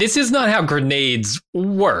 this is not how grenades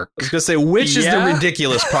work. I was going to say, which is the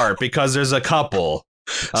ridiculous part? Because there's a couple.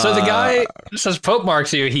 So the guy says, Pope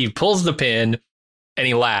marks you. He pulls the pin and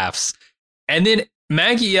he laughs. And then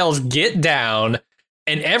Maggie yells, get down,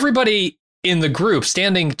 and everybody in the group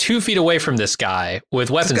standing 2 feet away from this guy with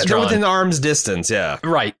weapons drawn. Within arm's distance, yeah.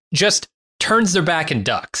 Right. Just turns their back and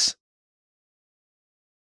ducks.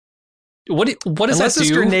 What does Unless that do?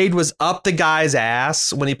 This grenade was up the guy's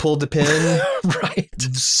ass when he pulled the pin, right?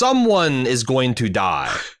 Someone is going to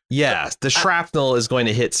die. Yeah, the shrapnel is going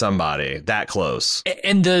to hit somebody that close.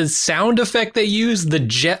 And the sound effect they use, the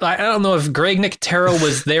jet. I don't know if Greg Nicotero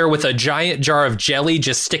was there with a giant jar of jelly,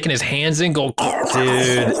 just sticking his hands in, go,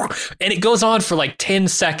 dude. And it goes on for like 10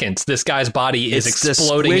 seconds. This guy's body is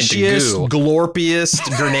exploding into goo.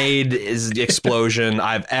 Glorpiest grenade explosion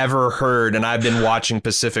I've ever heard, and I've been watching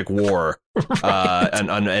Pacific War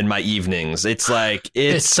in my evenings. It's like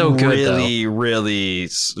it's so good, really, really,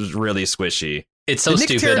 really squishy. It's so Did Nick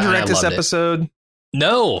stupid. Terra direct this episode?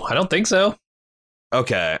 No, I don't think so.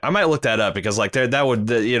 Okay, I might look that up because like there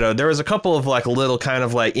was a couple of like little kind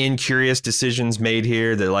of like incurious decisions made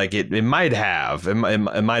here that like it might have it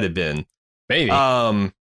might have been maybe.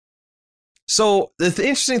 So the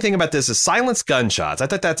interesting thing about this is silenced gunshots. I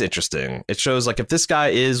thought that's interesting. It shows like if this guy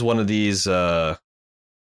is one of these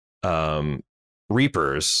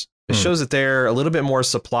Reapers. It shows that they're a little bit more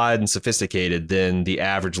supplied and sophisticated than the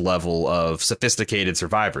average level of sophisticated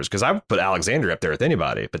survivors. Because I would put Alexander up there with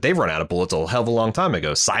anybody, but they've run out of bullets a hell of a long time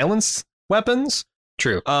ago. Silenced weapons?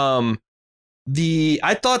 True. I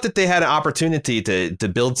thought that they had an opportunity to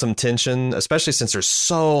build some tension, especially since there's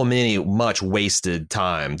so much wasted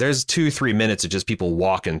time. There's 2-3 minutes of just people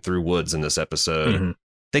walking through woods in this episode. Mm-hmm.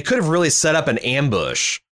 They could have really set up an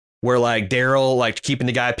ambush where like Daryl like keeping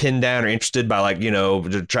the guy pinned down or interested by like,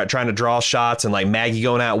 trying to draw shots and like Maggie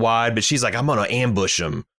going out wide. But she's like, I'm going to ambush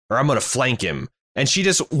him or I'm going to flank him. And she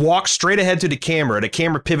just walks straight ahead to the camera. The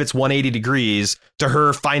camera pivots 180 degrees to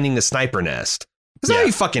her finding the sniper nest. That's not how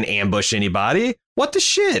you fucking ambush anybody. What the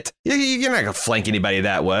shit? You're not going to flank anybody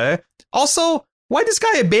that way. Also, why does this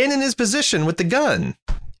guy abandon his position with the gun?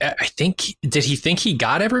 I think, did he think he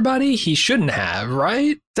got everybody? He shouldn't have,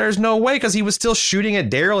 right? There's no way, because he was still shooting at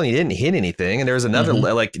Daryl and he didn't hit anything. And there was another,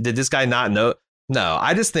 like, did this guy not know? No,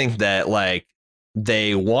 I just think that, like,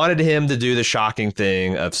 they wanted him to do the shocking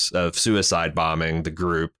thing of suicide bombing the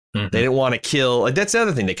group. Mm-hmm. They didn't want to kill. Like, that's the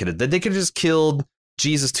other thing they could have did. They could have just killed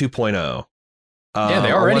Jesus 2.0. Yeah,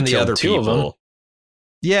 they already killed other two people. of them.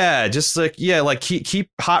 Yeah, just like, keep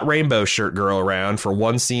Hot Rainbow Shirt Girl around for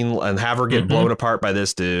one scene and have her get blown apart by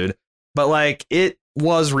this dude. But like, it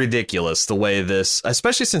was ridiculous the way this,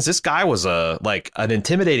 especially since this guy was an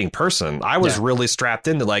intimidating person. I was really strapped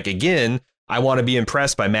into, like, again, I want to be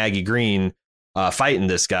impressed by Maggie Green fighting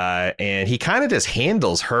this guy. And he kind of just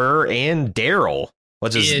handles her and Daryl,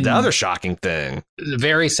 which is the other shocking thing.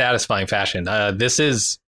 Very satisfying fashion. This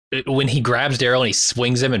is when he grabs Daryl and he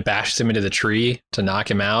swings him and bashes him into the tree to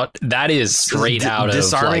knock him out. That is straight out of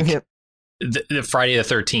disarming him. The Friday the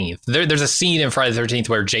 13th. There's a scene in Friday the 13th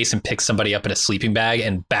where Jason picks somebody up in a sleeping bag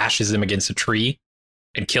and bashes them against a tree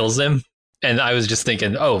and kills them. And I was just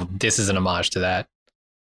thinking, oh, this is an homage to that.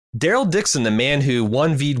 Daryl Dixon, the man who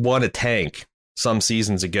 1v1 a tank some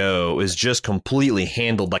seasons ago, is just completely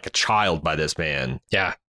handled like a child by this man.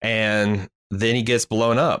 Yeah. And then he gets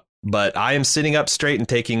blown up. But I am sitting up straight and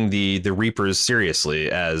taking the Reapers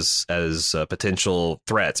seriously as potential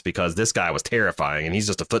threats, because this guy was terrifying and he's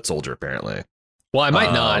just a foot soldier, apparently. Well, I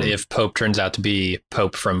might not if Pope turns out to be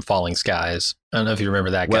Pope from Falling Skies. I don't know if you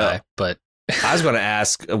remember that guy, but I was going to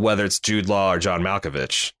ask whether it's Jude Law or John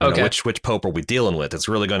Malkovich. Okay. Which Pope are we dealing with? It's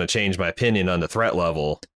really going to change my opinion on the threat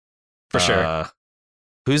level. For sure.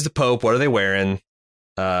 Who's the Pope? What are they wearing?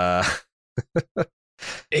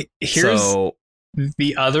 Here's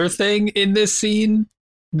the other thing in this scene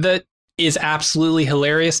that is absolutely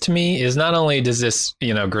hilarious to me is not only does this,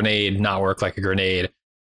 grenade not work like a grenade,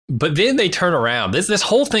 but then they turn around. This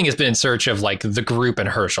whole thing has been in search of like the group and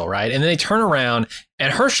Herschel, right? And then they turn around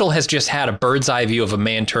and Herschel has just had a bird's eye view of a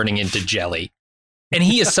man turning into jelly. And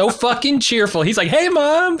he is so fucking cheerful. He's like, hey,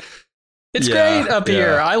 Mom, it's great up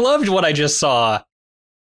here. I loved what I just saw.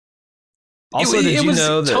 Also, did you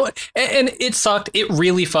know that? And it sucked. It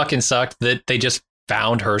really fucking sucked that they just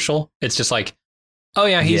found Herschel. It's just like, oh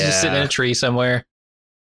yeah, he's just sitting in a tree somewhere.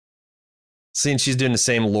 Seeing she's doing the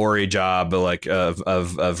same Lori job, like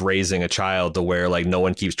of raising a child to where like no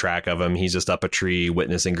one keeps track of him. He's just up a tree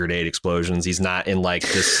witnessing grenade explosions. He's not in like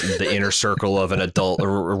the inner circle of an adult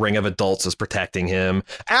or a ring of adults is protecting him.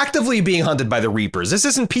 Actively being hunted by the Reapers. This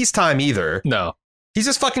isn't peacetime either. No. He's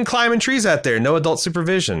just fucking climbing trees out there. No adult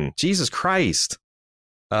supervision. Jesus Christ.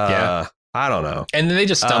 I don't know. And then they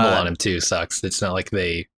just stumble on him too. Sucks. It's not like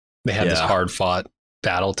they had this hard fought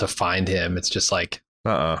battle to find him. It's just like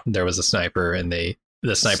there was a sniper and the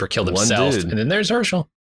sniper killed himself. And then there's Herschel.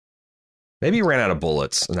 Maybe he ran out of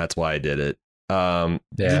bullets and that's why I did it.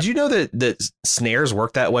 Did you know that snares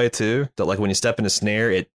work that way too? That like when you step in a snare,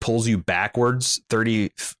 it pulls you backwards 40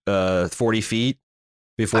 feet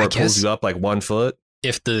before it pulls you up like 1 foot?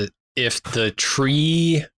 If the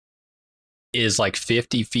tree is like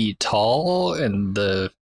 50 feet tall and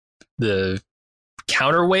the the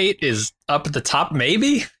counterweight is up at the top.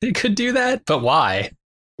 Maybe it could do that, but why?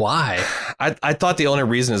 I thought the only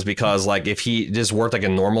reason is because like if he just worked like a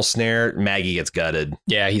normal snare, Maggie gets gutted.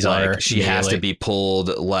 Yeah, he's like, on her. She has to be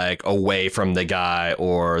pulled like away from the guy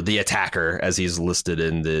or the attacker as he's listed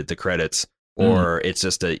in the credits, or it's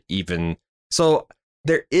just a even. So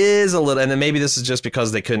there is a little, and then maybe this is just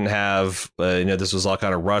because they couldn't have, this was all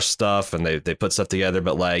kind of rush stuff and they put stuff together,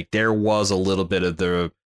 but like there was a little bit of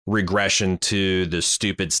the regression to the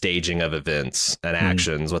stupid staging of events and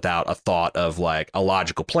actions without a thought of like a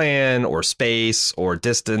logical plan or space or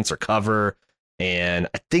distance or cover. And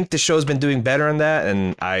I think the show's been doing better on that.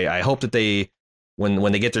 And I hope that they,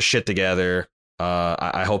 when they get their shit together,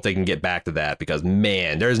 I hope they can get back to that, because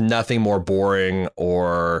man, there's nothing more boring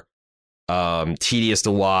or tedious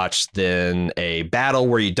to watch than a battle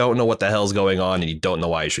where you don't know what the hell's going on and you don't know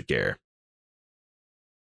why you should care.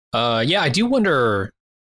 Yeah, I do wonder,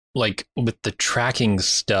 like with the tracking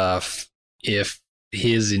stuff, if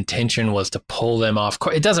his intention was to pull them off.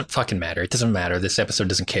 It doesn't fucking matter. It doesn't matter. This episode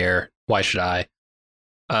doesn't care. Why should I?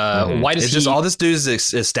 Why does it's just all this do is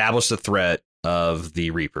establish the threat of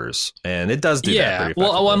the Reapers, and it does do that pretty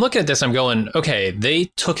well, I'm looking at this, I'm going, okay, they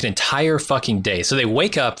took an entire fucking day. So they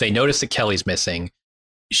wake up, they notice that Kelly's missing.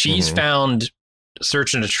 She's found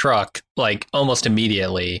searching a truck like almost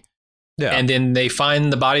immediately. Yeah. And then they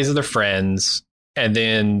find the bodies of their friends, and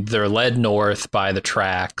then they're led north by the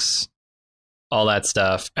tracks, all that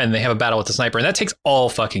stuff, and they have a battle with the sniper, and that takes all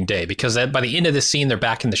fucking day, because by the end of this scene, they're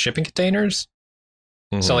back in the shipping containers.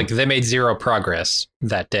 So like they made zero progress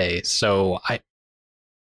that day. So I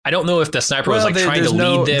don't know if the sniper was like trying to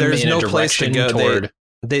lead them in a direction toward.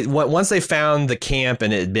 They once they found the camp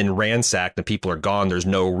and it had been ransacked, the people are gone. There's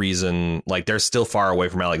no reason, like they're still far away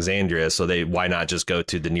from Alexandria. So why not just go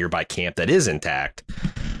to the nearby camp that is intact?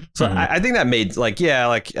 So I think that made by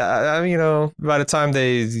the time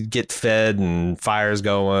they get fed and fires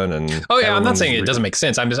going and I'm not saying it doesn't make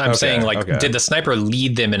sense. I'm saying did the sniper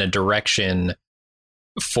lead them in a direction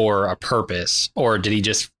for a purpose, or did he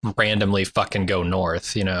just randomly fucking go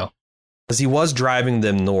north? Because he was driving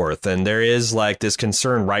them north, and there is like this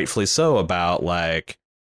concern, rightfully so, about like,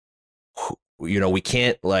 we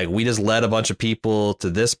can't, like, we just led a bunch of people to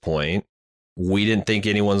this point. We didn't think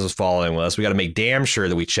anyone was following us. We got to make damn sure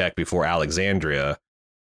that we check before Alexandria.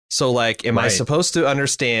 So like, am I supposed to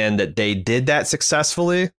understand that they did that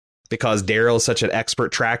successfully because Daryl is such an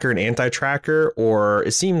expert tracker and anti-tracker, or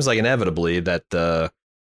it seems like inevitably that the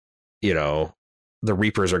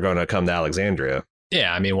Reapers are going to come to Alexandria?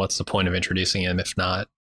 Yeah, I mean, what's the point of introducing him if not?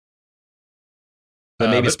 But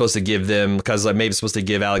maybe it's supposed to give them, because maybe it's supposed to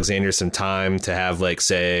give Alexandria some time to have, like,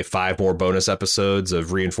 say, 5 more bonus episodes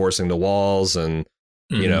of reinforcing the walls, and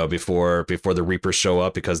before the Reapers show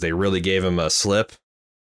up, because they really gave him a slip,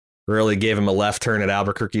 really gave him a left turn at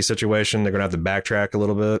Albuquerque situation. They're gonna have to backtrack a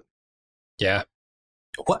little bit. Yeah.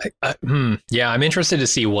 What? Yeah, I'm interested to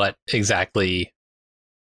see what exactly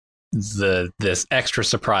this extra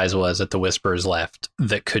surprise was that the Whispers left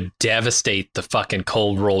that could devastate the fucking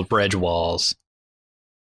cold rolled bridge walls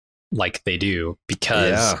like they do,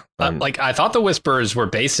 because I thought the Whispers were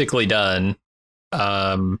basically done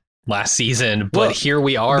last season, but here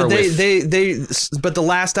we are. But but the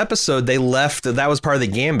last episode they left. That was part of the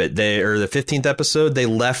gambit. The 15th episode, they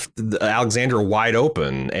left Alexandria wide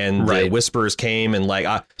open, and the Whispers came and like.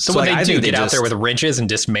 So what they do? Get out there with wrenches and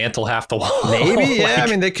dismantle half the wall? Maybe, yeah. I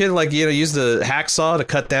mean, they could use the hacksaw to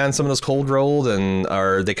cut down some of those cold rolled,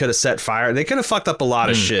 or they could have set fire. They could have fucked up a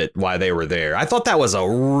lot of shit while they were there. I thought that was a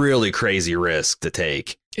really crazy risk to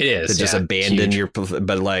take. It is to just abandon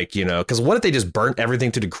because what if they just burnt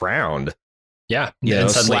everything to the ground? Yeah, and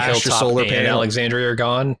suddenly Hilltop solar and Alexandria are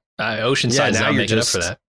gone. Oceanside's not making up for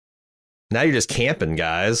that. Now you're just camping,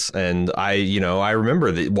 guys, and I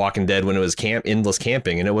remember the Walking Dead when it was endless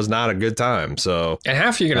camping, and it was not a good time. So, and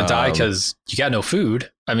half you're gonna die because you got no food.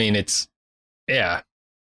 I mean,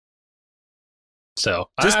 So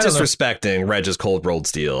just disrespecting Reg's cold rolled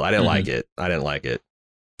steel. I didn't like it.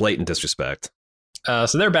 Blatant disrespect. So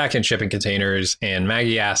they're back in shipping containers, and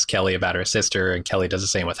Maggie asks Kelly about her sister, and Kelly does the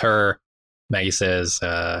same with her. Maggie says,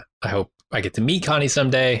 I hope I get to meet Connie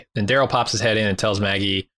someday. And Daryl pops his head in and tells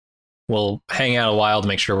Maggie, we'll hang out a while to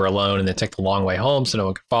make sure we're alone and then take the long way home so no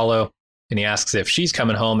one can follow. And he asks if she's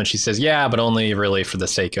coming home, and she says, yeah, but only really for the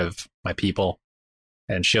sake of my people.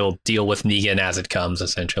 And she'll deal with Negan as it comes,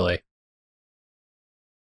 essentially.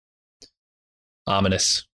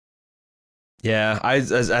 Ominous. Yeah, I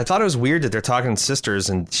thought it was weird that they're talking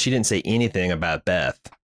sisters and she didn't say anything about Beth.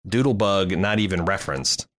 Doodlebug not even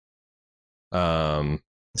referenced.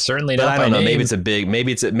 Certainly But not. I don't by know. name. Maybe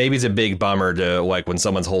it's a big bummer to like when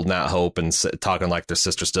someone's holding out hope and talking like their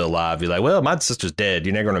sister's still alive. You're like, well, my sister's dead.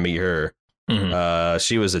 You're never going to meet her. Mhm.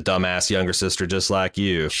 She was a dumbass younger sister just like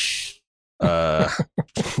you. Trusted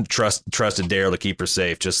Daryl to keep her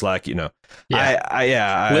safe, just like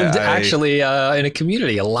Yeah. Lived actually in a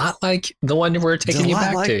community a lot like the one we're taking you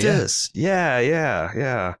back to. this.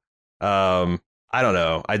 Yeah. I don't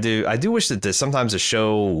know. I do wish that sometimes a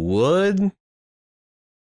show would.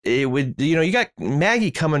 It would, you got Maggie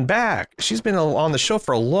coming back. She's been on the show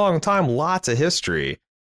for a long time, lots of history.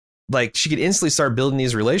 Like she could instantly start building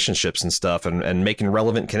these relationships and stuff and making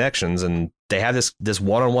relevant connections. And they have this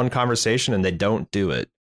one-on-one conversation and they don't do it.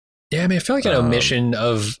 Yeah, I mean, I feel like an omission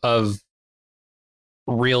of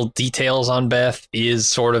real details on Beth is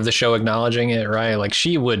sort of the show acknowledging it, right? Like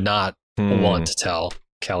she would not want to tell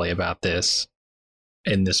Kelly about this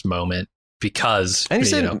in this moment because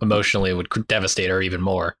emotionally it would devastate her even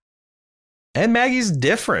more. And Maggie's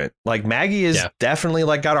different. Like Maggie is definitely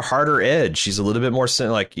like got a harder edge. She's a little bit more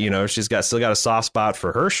like, she's still got a soft spot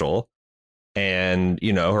for Herschel and,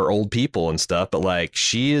 her old people and stuff. But like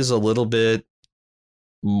she is a little bit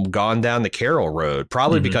gone down the Carol road,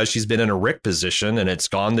 probably because she's been in a Rick position and it's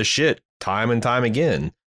gone to shit time and time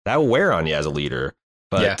again. That will wear on you as a leader.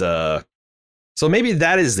 But so maybe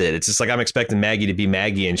that is it. It's just like I'm expecting Maggie to be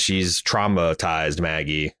Maggie and she's traumatized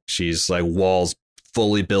Maggie. She's like walls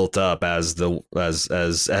fully built up as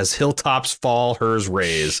hilltops fall, hers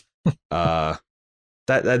raise.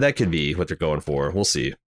 That could be what they're going for. We'll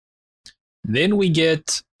see. Then we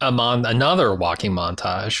get another walking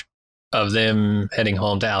montage of them heading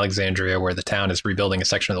home to Alexandria, where the town is rebuilding a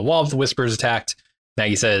section of the wall. The Whisperers attacked.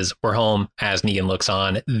 Maggie says, "We're home," as Negan looks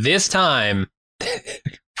on. This time,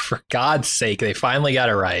 for God's sake, they finally got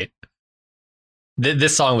it right.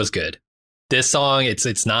 This song was good. This song,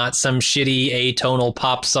 it's not some shitty atonal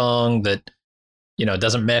pop song that,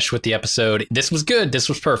 doesn't mesh with the episode. This was good. This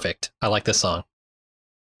was perfect. I like this song.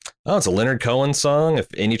 Oh, it's a Leonard Cohen song. If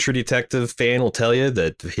any True Detective fan will tell you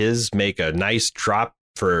that his make a nice drop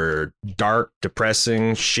for dark,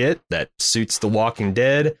 depressing shit that suits The Walking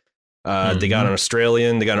Dead. They got an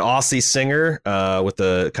Aussie singer with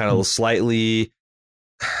a kind of slightly,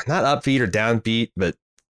 not upbeat or downbeat, but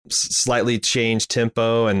slightly changed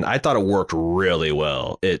tempo, and I thought it worked really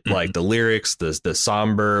well. It like the lyrics, the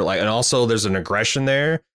somber, like, and also there's an aggression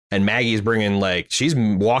there, and Maggie's bringing she's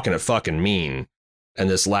walking it fucking mean, and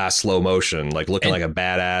this last slow motion, like looking like a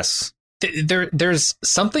badass. There's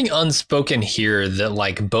something unspoken here that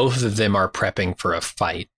like both of them are prepping for a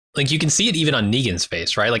fight. Like you can see it even on Negan's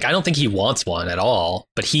face, right? Like I don't think he wants one at all,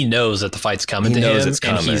 but he knows that the fight's coming to him, and he's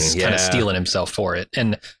kind of steeling himself for it.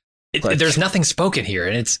 And there's nothing spoken here,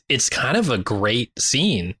 and it's kind of a great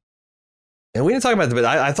scene. And we didn't talk about it, but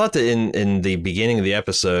I thought that in the beginning of the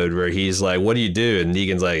episode where he's like, "What do you do?" and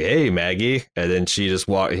Negan's like, "Hey, Maggie," and then she just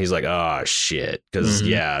walked. He's like, "Oh shit," because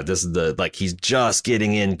this is he's just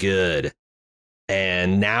getting in good,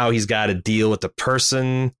 and now he's got to deal with the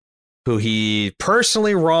person who he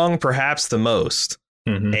personally wronged perhaps the most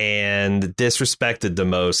and disrespected the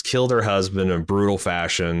most, killed her husband in brutal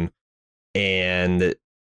fashion, and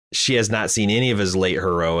she has not seen any of his late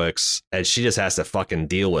heroics, and she just has to fucking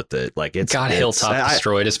deal with it. Like it's got Hilltop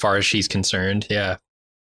destroyed as far as she's concerned. Yeah.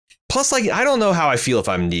 Plus, I don't know how I feel if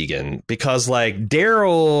I'm Negan, because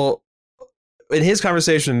Daryl, in his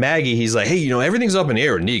conversation with Maggie, he's like, "Hey, everything's up in the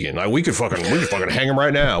air with Negan. Like we could fucking hang him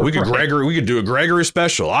right now. We could we could do a Gregory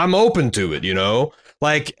special. I'm open to it,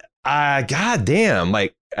 goddamn.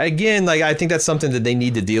 Again, I think that's something that they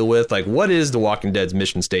need to deal with. Like, what is The Walking Dead's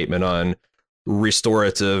mission statement on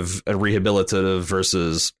restorative and rehabilitative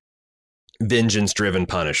versus vengeance-driven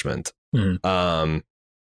punishment?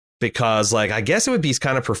 Because I guess it would be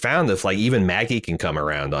kind of profound if even Maggie can come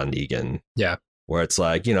around on Negan. Yeah. Where it's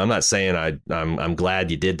I'm not saying I'm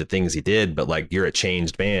glad you did the things you did, but you're a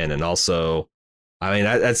changed man. And also, I mean,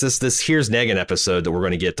 that's this Here's Negan episode that we're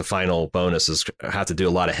going to get. The final bonuses have to do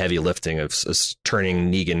a lot of heavy lifting of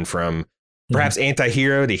turning Negan from perhaps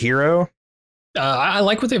anti-hero to hero. I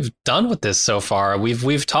like what they've done with this so far.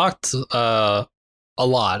 We've talked a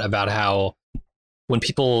lot about how when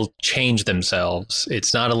people change themselves,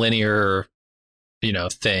 it's not a linear,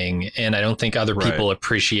 thing. And I don't think other people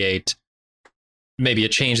appreciate maybe a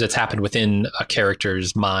change that's happened within a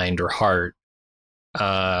character's mind or heart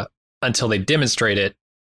until they demonstrate it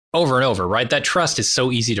over and over, right? That trust is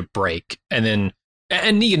so easy to break. And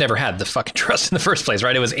Negan never had the fucking trust in the first place,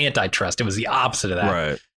 right? It was antitrust. It was the opposite of that.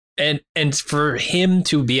 Right. And for him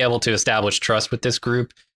to be able to establish trust with this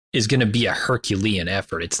group is going to be a Herculean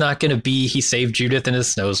effort. It's not going to be he saved Judith in a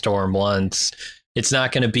snowstorm once. It's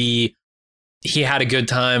not going to be he had a good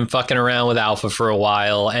time fucking around with Alpha for a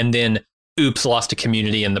while, and then oops, lost a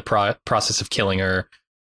community in the process of killing her.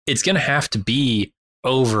 It's going to have to be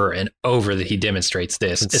over and over that he demonstrates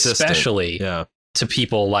this, consistent, especially to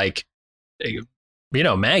people like,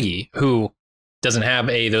 Maggie, who doesn't have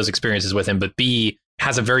those experiences with him, but B,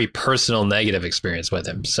 has a very personal negative experience with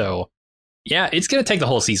him. So yeah, it's going to take the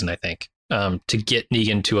whole season, I think, to get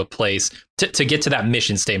Negan to a place, to get to that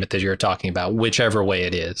mission statement that you're talking about, whichever way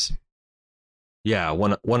it is. Yeah,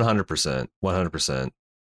 100%. 100%.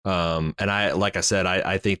 And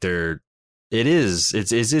I think it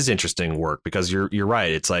is interesting work, because you're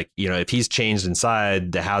right. It's like, if he's changed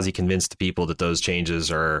inside, how's he convinced the people that those changes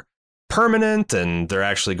are permanent and they're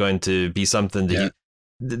actually going to be something that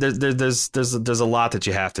there's a lot that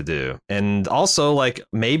you have to do. And also, like,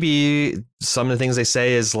 maybe some of the things they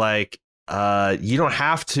say is like, you don't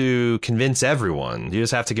have to convince everyone. You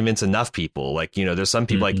just have to convince enough people. Like, there's some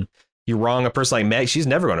people like, you wrong a person like Meg, she's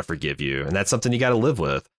never going to forgive you. And that's something you got to live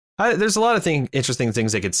with. There's a lot of interesting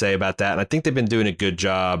things they could say about that. And I think they've been doing a good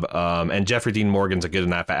job. And Jeffrey Dean Morgan's a good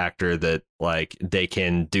enough actor that, like, they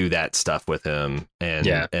can do that stuff with him. And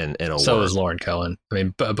it'll so work. is Lauren Cohen. I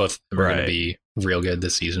mean, both of them are going to be real good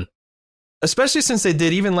this season. Especially since they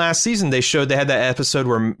did, even last season, they had that episode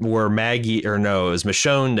where Maggie, it was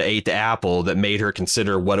Michonne that ate the apple that made her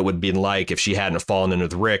consider what it would be like if she hadn't fallen in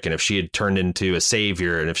with Rick and if she had turned into a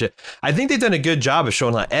savior. And I think they've done a good job of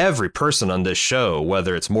showing how every person on this show,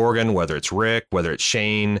 whether it's Morgan, whether it's Rick, whether it's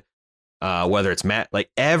Shane, whether it's Matt, like,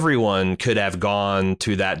 everyone could have gone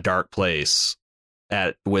to that dark place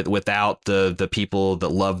without the people that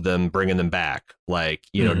love them bringing them back. Like,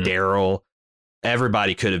 Daryl.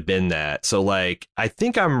 Everybody could have been that. So, like, I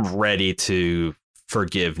think I'm ready to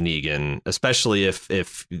forgive Negan, especially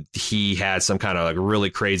if he had some kind of like really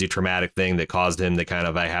crazy traumatic thing that caused him to kind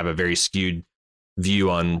of have a very skewed view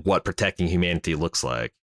on what protecting humanity looks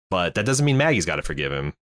like. But that doesn't mean Maggie's got to forgive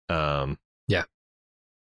him. Yeah.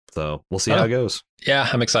 So we'll see how it goes. Yeah,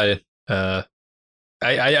 I'm excited. I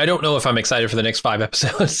don't know if I'm excited for the next 5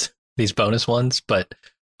 episodes, these bonus ones, but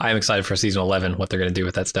I'm excited for season 11, what they're going to do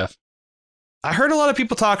with that stuff. I heard a lot of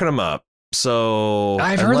people talking them up. So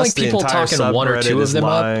I've heard like people talking 1 or 2 of them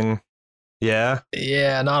up. Yeah.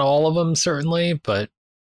 Yeah, not all of them, certainly, but.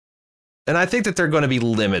 And I think that they're going to be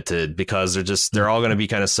limited because they're all going to be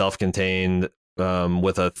kind of self-contained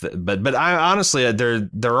but I honestly, they're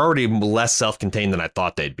already less self-contained than I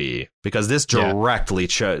thought they'd be, because this directly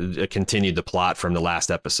continued the plot from the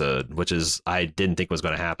last episode, which is I didn't think was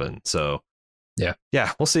going to happen. So yeah,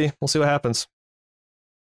 we'll see what happens.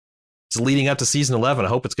 It's leading up to season 11. I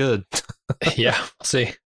hope it's good. Yeah, we'll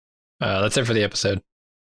see. That's it for the episode.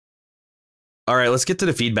 All right, let's get to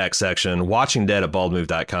the feedback section.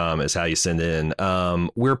 WatchingDead@baldmove.com is how you send in.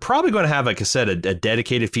 We're probably going to have, like I said, a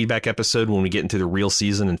dedicated feedback episode when we get into the real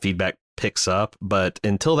season and feedback picks up. But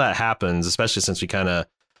until that happens, especially since we kind of,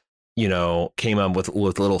 came up with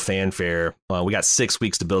little fanfare, we got 6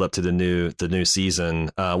 weeks to build up to the new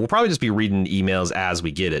season. We'll probably just be reading emails as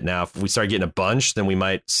we get it. Now, if we start getting a bunch, then we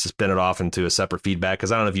might spin it off into a separate feedback,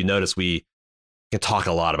 because I don't know if you noticed, we can talk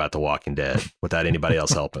a lot about The Walking Dead without anybody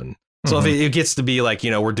else helping. So if it gets to be like,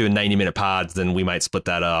 we're doing 90-minute pods, then we might split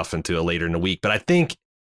that off into a later in the week. But I think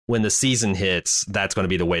when the season hits, that's going to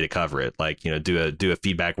be the way to cover it. Like, do a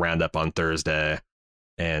feedback roundup on Thursday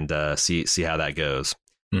and see how that goes.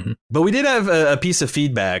 Mm-hmm. But we did have a piece of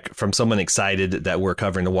feedback from someone excited that we're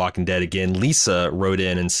covering The Walking Dead again. Lisa wrote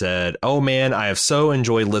in and said, "Oh man, I have so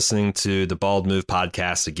enjoyed listening to the Bald Move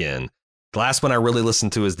podcast again. The last one I really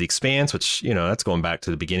listened to is The Expanse, which, that's going back to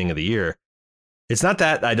the beginning of the year. It's not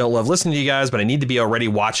that I don't love listening to you guys, but I need to be already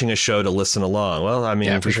watching a show to listen along." Well, I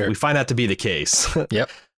mean, we find that to be the case. Yep.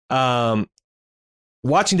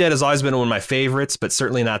 Watching Dead has always been one of my favorites, but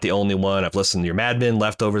certainly not the only one. I've listened to your Mad Men,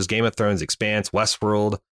 Leftovers, Game of Thrones, Expanse,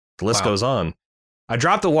 Westworld. The list goes on. I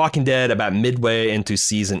dropped The Walking Dead about midway into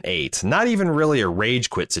season 8. Not even really a rage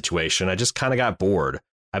quit situation. I just kind of got bored.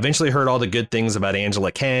 I eventually heard all the good things about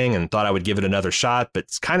Angela Kang and thought I would give it another shot, but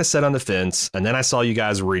it's kind of set on the fence. And then I saw you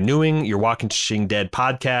guys were renewing your Walking Dead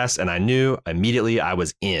podcast, and I knew immediately I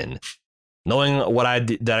was in. Knowing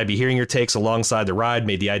that I'd be hearing your takes alongside the ride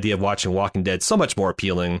made the idea of watching Walking Dead so much more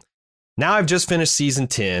appealing. Now I've just finished season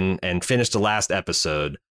 10 and finished the last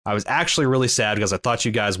episode. I was actually really sad because I thought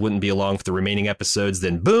you guys wouldn't be along for the remaining episodes.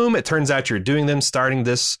 Then boom, it turns out you're doing them starting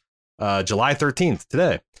this July 13th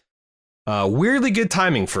today. Weirdly good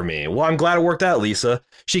timing for me. Well, I'm glad it worked out, Lisa.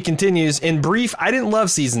 She continues, in brief, I didn't love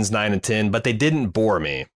seasons 9 and 10, but they didn't bore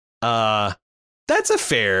me. That's a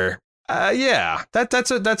fair,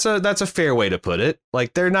 that's a fair way to put it.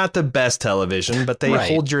 Like, they're not the best television, but they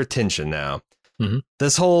hold your attention now. Mm-hmm.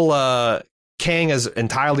 This whole Kang has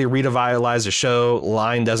entirely revitalized the show.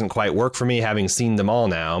 Line doesn't quite work for me, having seen them all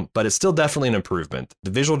now, but it's still definitely an improvement.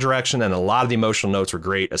 The visual direction and a lot of the emotional notes were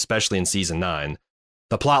great, especially in season 9.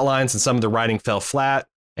 The plot lines and some of the writing fell flat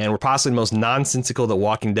and were possibly the most nonsensical that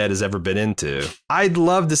Walking Dead has ever been into. I'd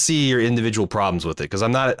love to see your individual problems with it, because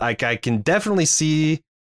I can definitely see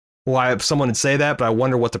why someone would say that, but I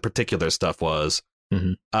wonder what the particular stuff was.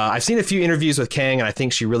 Mm-hmm. I've seen a few interviews with Kang, and I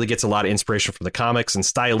think she really gets a lot of inspiration from the comics, and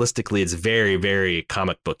stylistically it's very, very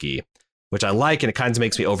comic booky, which I like, and it kind of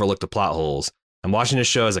makes me overlook the plot holes. I'm watching this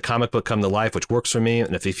show as a comic book come to life, which works for me,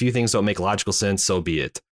 and if a few things don't make logical sense, so be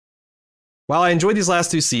it. While I enjoyed these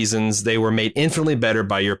last 2 seasons, they were made infinitely better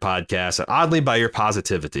by your podcast, and oddly by your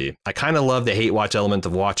positivity. I kind of love the hate watch element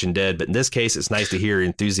of Watching Dead, but in this case, it's nice to hear your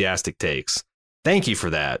enthusiastic takes. Thank you for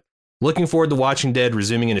that. Looking forward to Watching Dead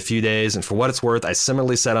resuming in a few days, and for what it's worth, I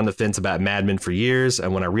similarly sat on the fence about Mad Men for years,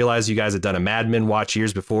 and when I realized you guys had done a Mad Men watch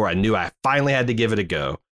years before, I knew I finally had to give it a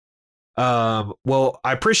go. Well,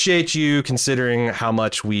 I appreciate you considering how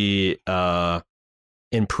much we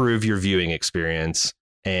improve your viewing experience,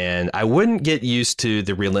 and I wouldn't get used to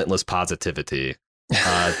the relentless positivity.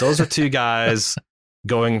 Those are 2 guys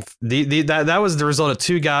going... that was the result of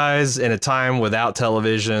 2 guys in a time without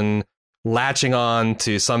television, latching on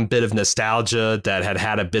to some bit of nostalgia that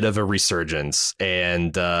had a bit of a resurgence.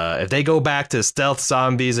 And if they go back to stealth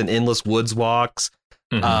zombies and endless woods walks,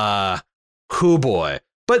 hoo boy.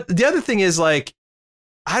 But the other thing is, like,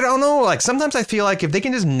 I don't know, like, sometimes I feel like if they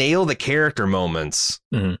can just nail the character moments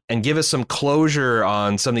and give us some closure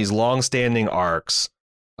on some of these long-standing arcs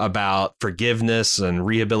about forgiveness and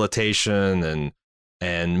rehabilitation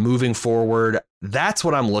and moving forward, that's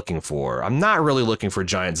what I'm looking for. I'm not really looking for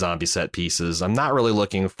giant zombie set pieces. I'm not really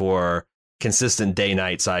looking for consistent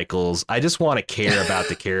day-night cycles. I just want to care about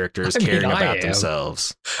the characters caring about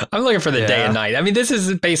themselves. I'm looking for the day and night. I mean, this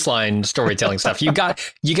is baseline storytelling stuff. You got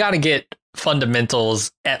to get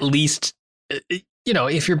fundamentals, at least,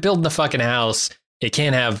 if you're building a fucking house, it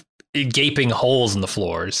can't have gaping holes in the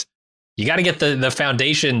floors. You got to get the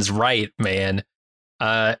foundations right, man.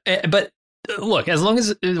 But look, as long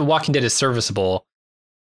as Walking Dead is serviceable,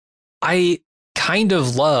 I kind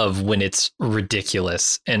of love when it's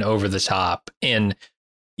ridiculous and over the top and,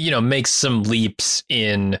 makes some leaps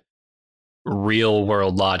in real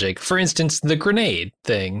world logic. For instance, the grenade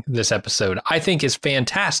thing this episode, I think is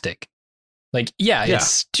fantastic. Like, it's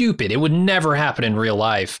stupid. It would never happen in real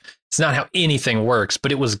life. It's not how anything works,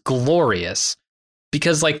 but it was glorious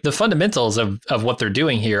because, like, the fundamentals of what they're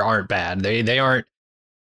doing here aren't bad. They aren't,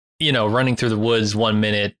 running through the woods 1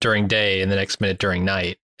 minute during day and the next minute during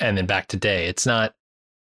night and then back to day. It's not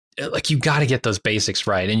like, you got to get those basics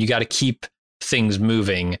right and you got to keep things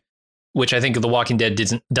moving, which I think The Walking Dead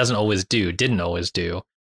didn't always do.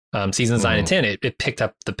 Seasons 9 and 10, it picked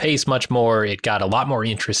up the pace much more. It got a lot more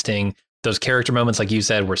interesting. Those character moments, like you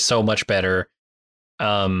said, were so much better.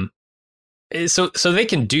 So they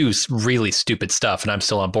can do really stupid stuff and I'm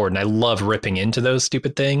still on board. And I love ripping into those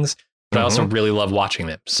stupid things. But I also really love watching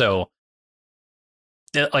them. So,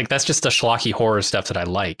 like, that's just the schlocky horror stuff that I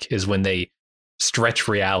like, is when they stretch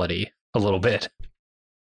reality a little bit.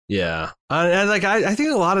 Yeah. And I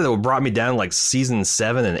think a lot of what brought me down, like, season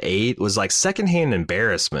 7 and 8 was, like, secondhand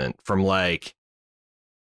embarrassment from, like,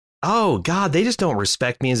 oh, God, they just don't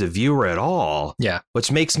respect me as a viewer at all. Yeah.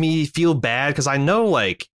 Which makes me feel bad because I know,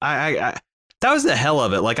 like, I that was the hell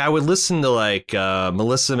of it. Like, I would listen to, like,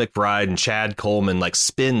 Melissa McBride and Chad Coleman, like,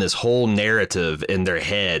 spin this whole narrative in their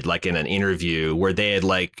head, like, in an interview where they had,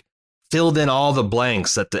 like, filled in all the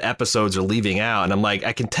blanks that the episodes are leaving out. And I'm like,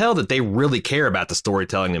 I can tell that they really care about the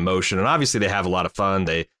storytelling and emotion. And obviously they have a lot of fun.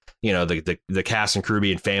 They, the cast and crew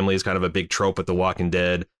being family is kind of a big trope with The Walking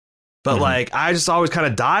Dead. But like, I just always kind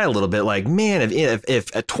of die a little bit like, man,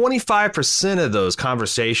 if 25% of those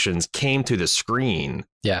conversations came to the screen.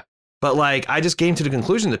 Yeah. But like, I just came to the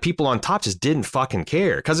conclusion that people on top just didn't fucking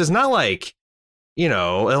care. Because it's not like,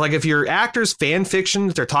 like if your actors' fan fiction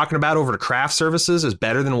that they're talking about over the craft services is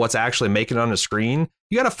better than what's actually making it on the screen,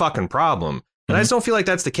 you got a fucking problem. And I just don't feel like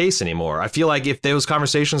that's the case anymore. I feel like if those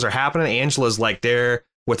conversations are happening, Angela's like there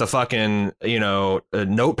with a fucking, a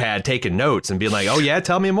notepad taking notes and being like, oh, yeah,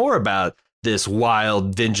 tell me more about this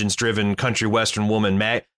wild, vengeance-driven country western woman,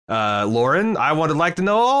 Lauren. I would like to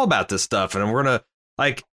know all about this stuff. And we're going to,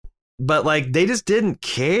 like... But, like, they just didn't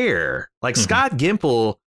care. Like, Scott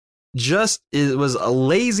Gimple was a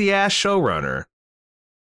lazy-ass showrunner.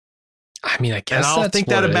 I mean, I guess and I'll think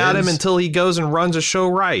that about him until he goes and runs a show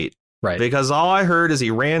right. Right. Because all I heard is he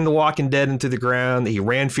ran The Walking Dead into the ground. He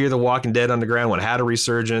ran Fear the Walking Dead on the ground when it had a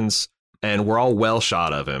resurgence. And we're all well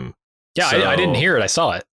shot of him. Yeah, so, I didn't hear it. I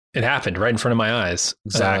saw it. It happened right in front of my eyes.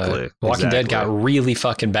 Exactly. Walking Dead got really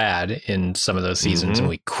fucking bad in some of those seasons, and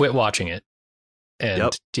we quit watching it.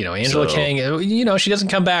 And, Angela Kang, she doesn't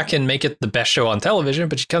come back and make it the best show on television,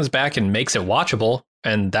 but she comes back and makes it watchable.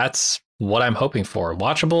 And that's what I'm hoping for.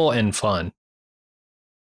 Watchable and fun.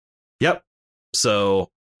 Yep. So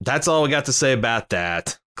that's all we got to say about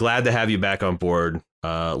that. Glad to have you back on board,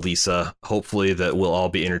 Lisa. Hopefully that we'll all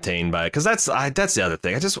be entertained by it. Because that's the other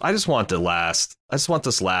thing. I just want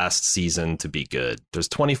this last season to be good. There's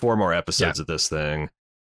 24 more episodes of this thing.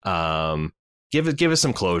 Give us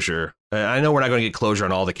some closure. I know we're not going to get closure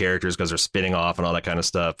on all the characters because they're spinning off and all that kind of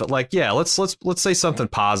stuff. But let's say something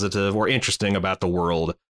positive or interesting about the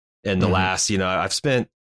world. In the last, I've spent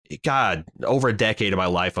over a decade of my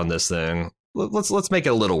life on this thing. Let's make it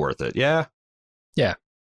a little worth it. Yeah. Yeah.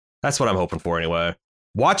 That's what I'm hoping for anyway.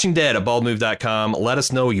 Watching Dead at baldmove.com. Let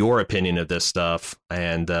us know your opinion of this stuff.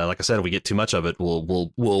 And like I said, if we get too much of it,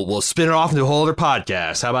 we'll spin it off into a whole other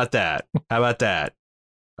podcast. How about that?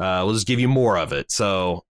 We'll just give you more of it.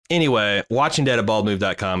 So anyway, watching Dead at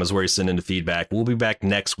baldmove.com is where you send in the feedback. We'll be back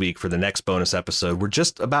next week for the next bonus episode. We're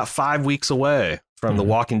just about 5 weeks away from The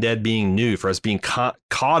Walking Dead being new, for us being caught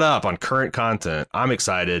up on current content. I'm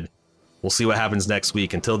excited. We'll see what happens next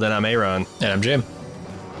week. Until then, I'm Aaron. And I'm Jim.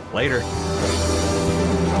 Later.